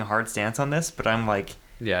to be taking a hard stance on this, but I'm like,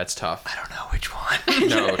 Yeah, it's tough. I don't know which one.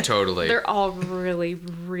 No, totally. They're all really,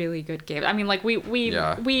 really good games. I mean, like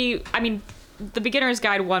I mean, the Beginner's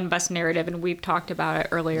Guide won Best Narrative, and we've talked about it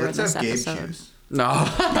earlier Let's in this have Gabe episode. choose. No.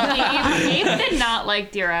 Gabe did not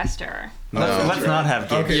like Dear Esther. Let's not have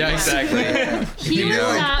Gabe. Okay. Yeah, exactly. He was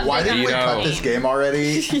Like, not why big didn't on we the cut game. this game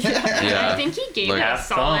already? Yeah. I think he gave Like, it a half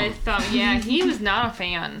solid thumb. Yeah, he was not a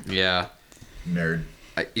fan. Yeah. Nerd.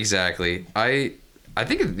 Exactly. I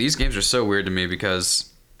think these games are so weird to me because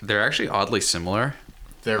they're actually oddly similar,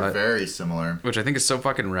 They're very similar. which I think is so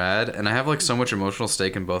fucking rad. And I have like so much emotional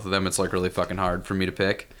stake in both of them. It's like really fucking hard for me to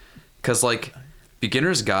pick. Because like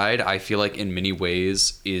Beginner's Guide, I feel like in many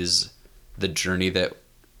ways is the journey that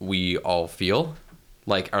we all feel.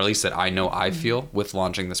 Like, or at least that I know I feel with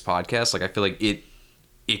launching this podcast. Like, I feel like it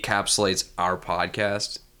encapsulates our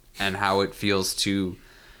podcast and how it feels to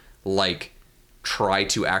like try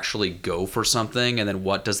to actually go for something, and then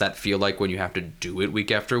what does that feel like when you have to do it week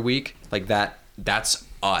after week? Like that's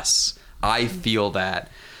us. I feel that.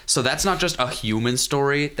 So that's not just a human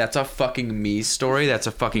story, that's a fucking me story, that's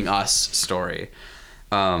a fucking us story.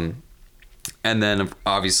 And then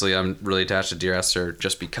obviously I'm really attached to Dear Esther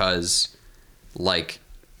just because like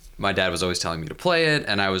my dad was always telling me to play it,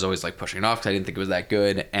 and I was always like pushing it off because I didn't think it was that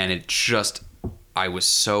good, and it just, I was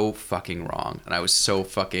so fucking wrong, and I was so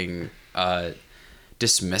fucking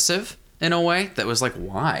dismissive in a way that was like,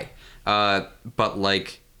 why? But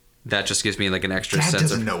like that just gives me like an extra Dad sense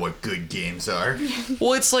doesn't of know what good games are.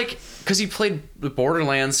 well, it's like because he played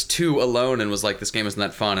Borderlands 2 alone and was like, this game isn't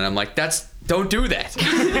that fun, and I'm like, don't do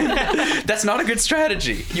that. That's not a good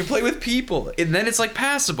strategy. You play with people and then it's like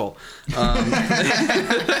passable.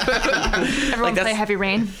 Everyone play Heavy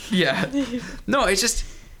Rain. Yeah. No, it's just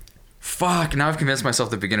Fuck, now I've convinced myself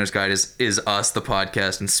the Beginner's Guide is us, the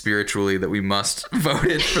podcast, and spiritually that we must vote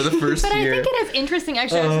it for the first But year. I think it is interesting,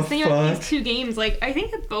 actually. I was just thinking about these two games. Like, I think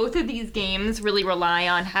that both of these games really rely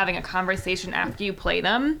on having a conversation after you play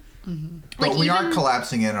them. Mm-hmm. But we aren't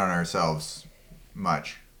collapsing in on ourselves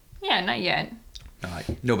much. Yeah, not yet.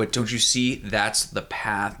 No, but don't you see? That's the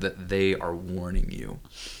path that they are warning you.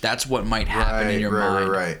 That's what might happen in your mind.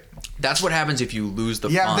 Right. That's what happens if you lose the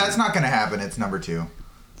Yeah, fun. that's not going to happen. It's number 2.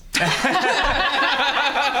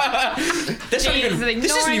 This isn't even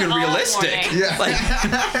ignoring all realistic. warning.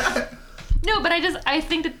 Yeah. No, but I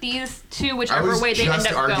think that these two, I whichever was way they end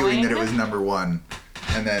just up arguing going. that it was number 1,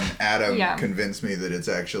 and then Adam Yeah. convinced me that it's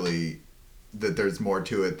actually that there's more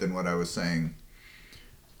to it than what I was saying.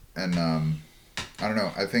 And I don't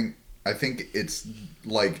know. I think it's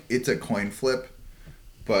like it's a coin flip,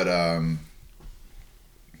 but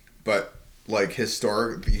like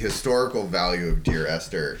the historical value of Dear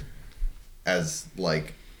Esther as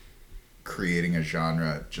like creating a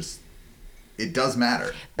genre, just it does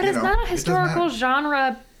matter. But it's not a historical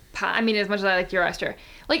genre. I mean, as much as I like Dear Esther,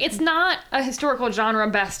 like it's not a historical genre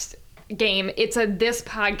best game. It's this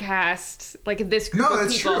podcast, like this group of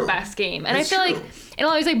that's people true. best game. And That's I feel true. like, and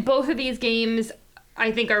always like both of these games,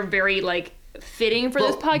 I think are very like fitting for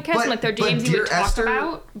this podcast. but- And, like they're but games you Dear would talk Esther-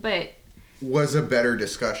 about. But Was a better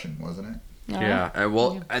discussion, wasn't it? Yeah.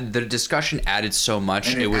 Well, the discussion added so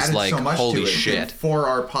much. And It was added like, so much holy to it. shit. And for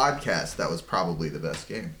our podcast, that was probably the best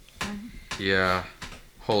game. Yeah.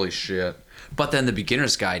 Holy shit. But then the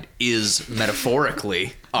Beginner's Guide is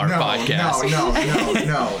metaphorically our podcast.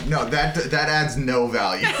 No. That adds no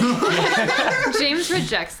value. James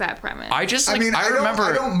rejects that premise. I just I like, mean, I remember.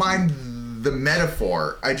 I don't mind the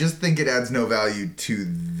metaphor. I just think it adds no value to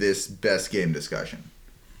this best game discussion.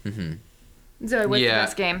 Zoe, what's Yeah. the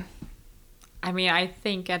best game? I mean, I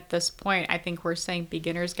think at this point, I think we're saying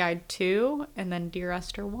Beginner's Guide 2 and then Dear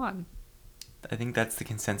Esther 1. I think that's the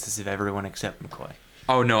consensus of everyone except McCoy.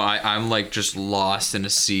 Oh no, I'm like just lost in a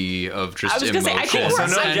sea of just I was gonna say, I think emotions. we're-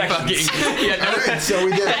 So no and objections. fucking- yeah, All no, right, so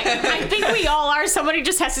we did. I think we all are. Somebody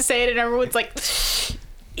just has to say it, and everyone's like,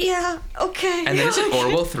 yeah, okay. and then is it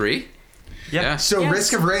Orwell 3? Yep. Yeah. So Yes.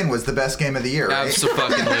 Risk of Rain was the best game of the year, right? Absolutely.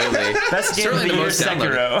 Best game Certainly of the the year, most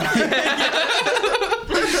downloaded. Sekiro.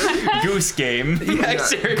 Goose game. Yeah,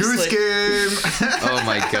 seriously. Goose Game. Oh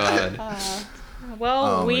my god. Well,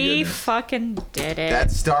 Oh, my we goodness. fucking did it.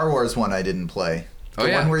 That Star Wars one I didn't play. The Oh,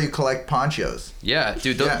 yeah. one where you collect ponchos. Yeah,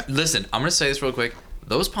 dude. Yeah. Listen, I'm gonna say this real quick.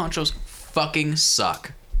 Those ponchos fucking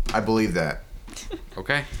suck. I believe that.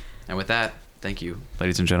 Okay. And with that, thank you,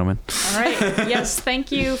 ladies and gentlemen. All right. Yes,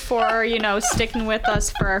 thank you for, sticking with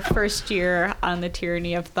us for our first year on the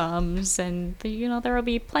Tyranny of Thumbs. And, there will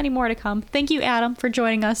be plenty more to come. Thank you, Adam, for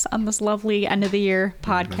joining us on this lovely end of the year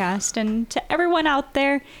podcast. And to everyone out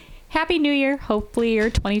there, Happy New Year. Hopefully your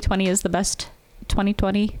 2020 is the best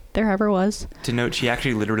 2020 there ever was. To note, she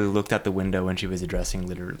actually literally looked out the window when she was addressing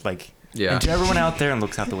Yeah. And to everyone out there and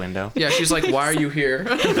looks out the window. Yeah, she's like, "Why are you here?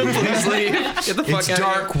 Please leave. Get the fuck It's out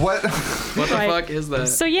dark. of here. What? What the Right. fuck is that?"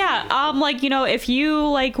 So yeah, if you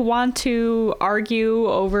want to argue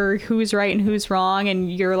over who's right and who's wrong,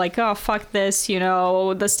 and you're like, oh fuck this,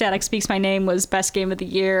 the Static Speaks My Name was best game of the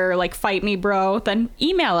year, like fight me, bro, then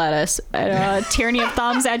email at us at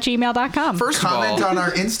tyrannyofThumbs@gmail.com. First of Comment all, on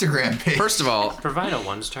our Instagram page. first of all, Provide a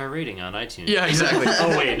 1-star rating on iTunes. yeah, exactly.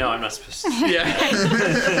 Oh wait, no, I'm not supposed to.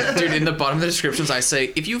 Yeah. Dude, in the bottom of the descriptions, I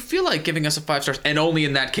say, if you feel like giving us a 5 stars, and only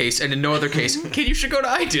in that case, and in no other case, you should go to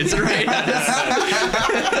iTunes and rate us.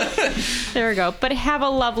 There we go. But have a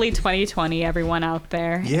lovely 2020, everyone out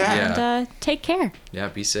there. Yeah. And take care. Yeah,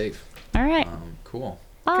 be safe. All right. Cool.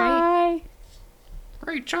 Bye.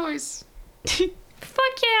 Great choice.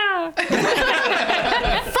 Fuck yeah.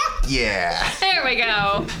 Yeah. There we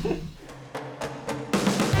go.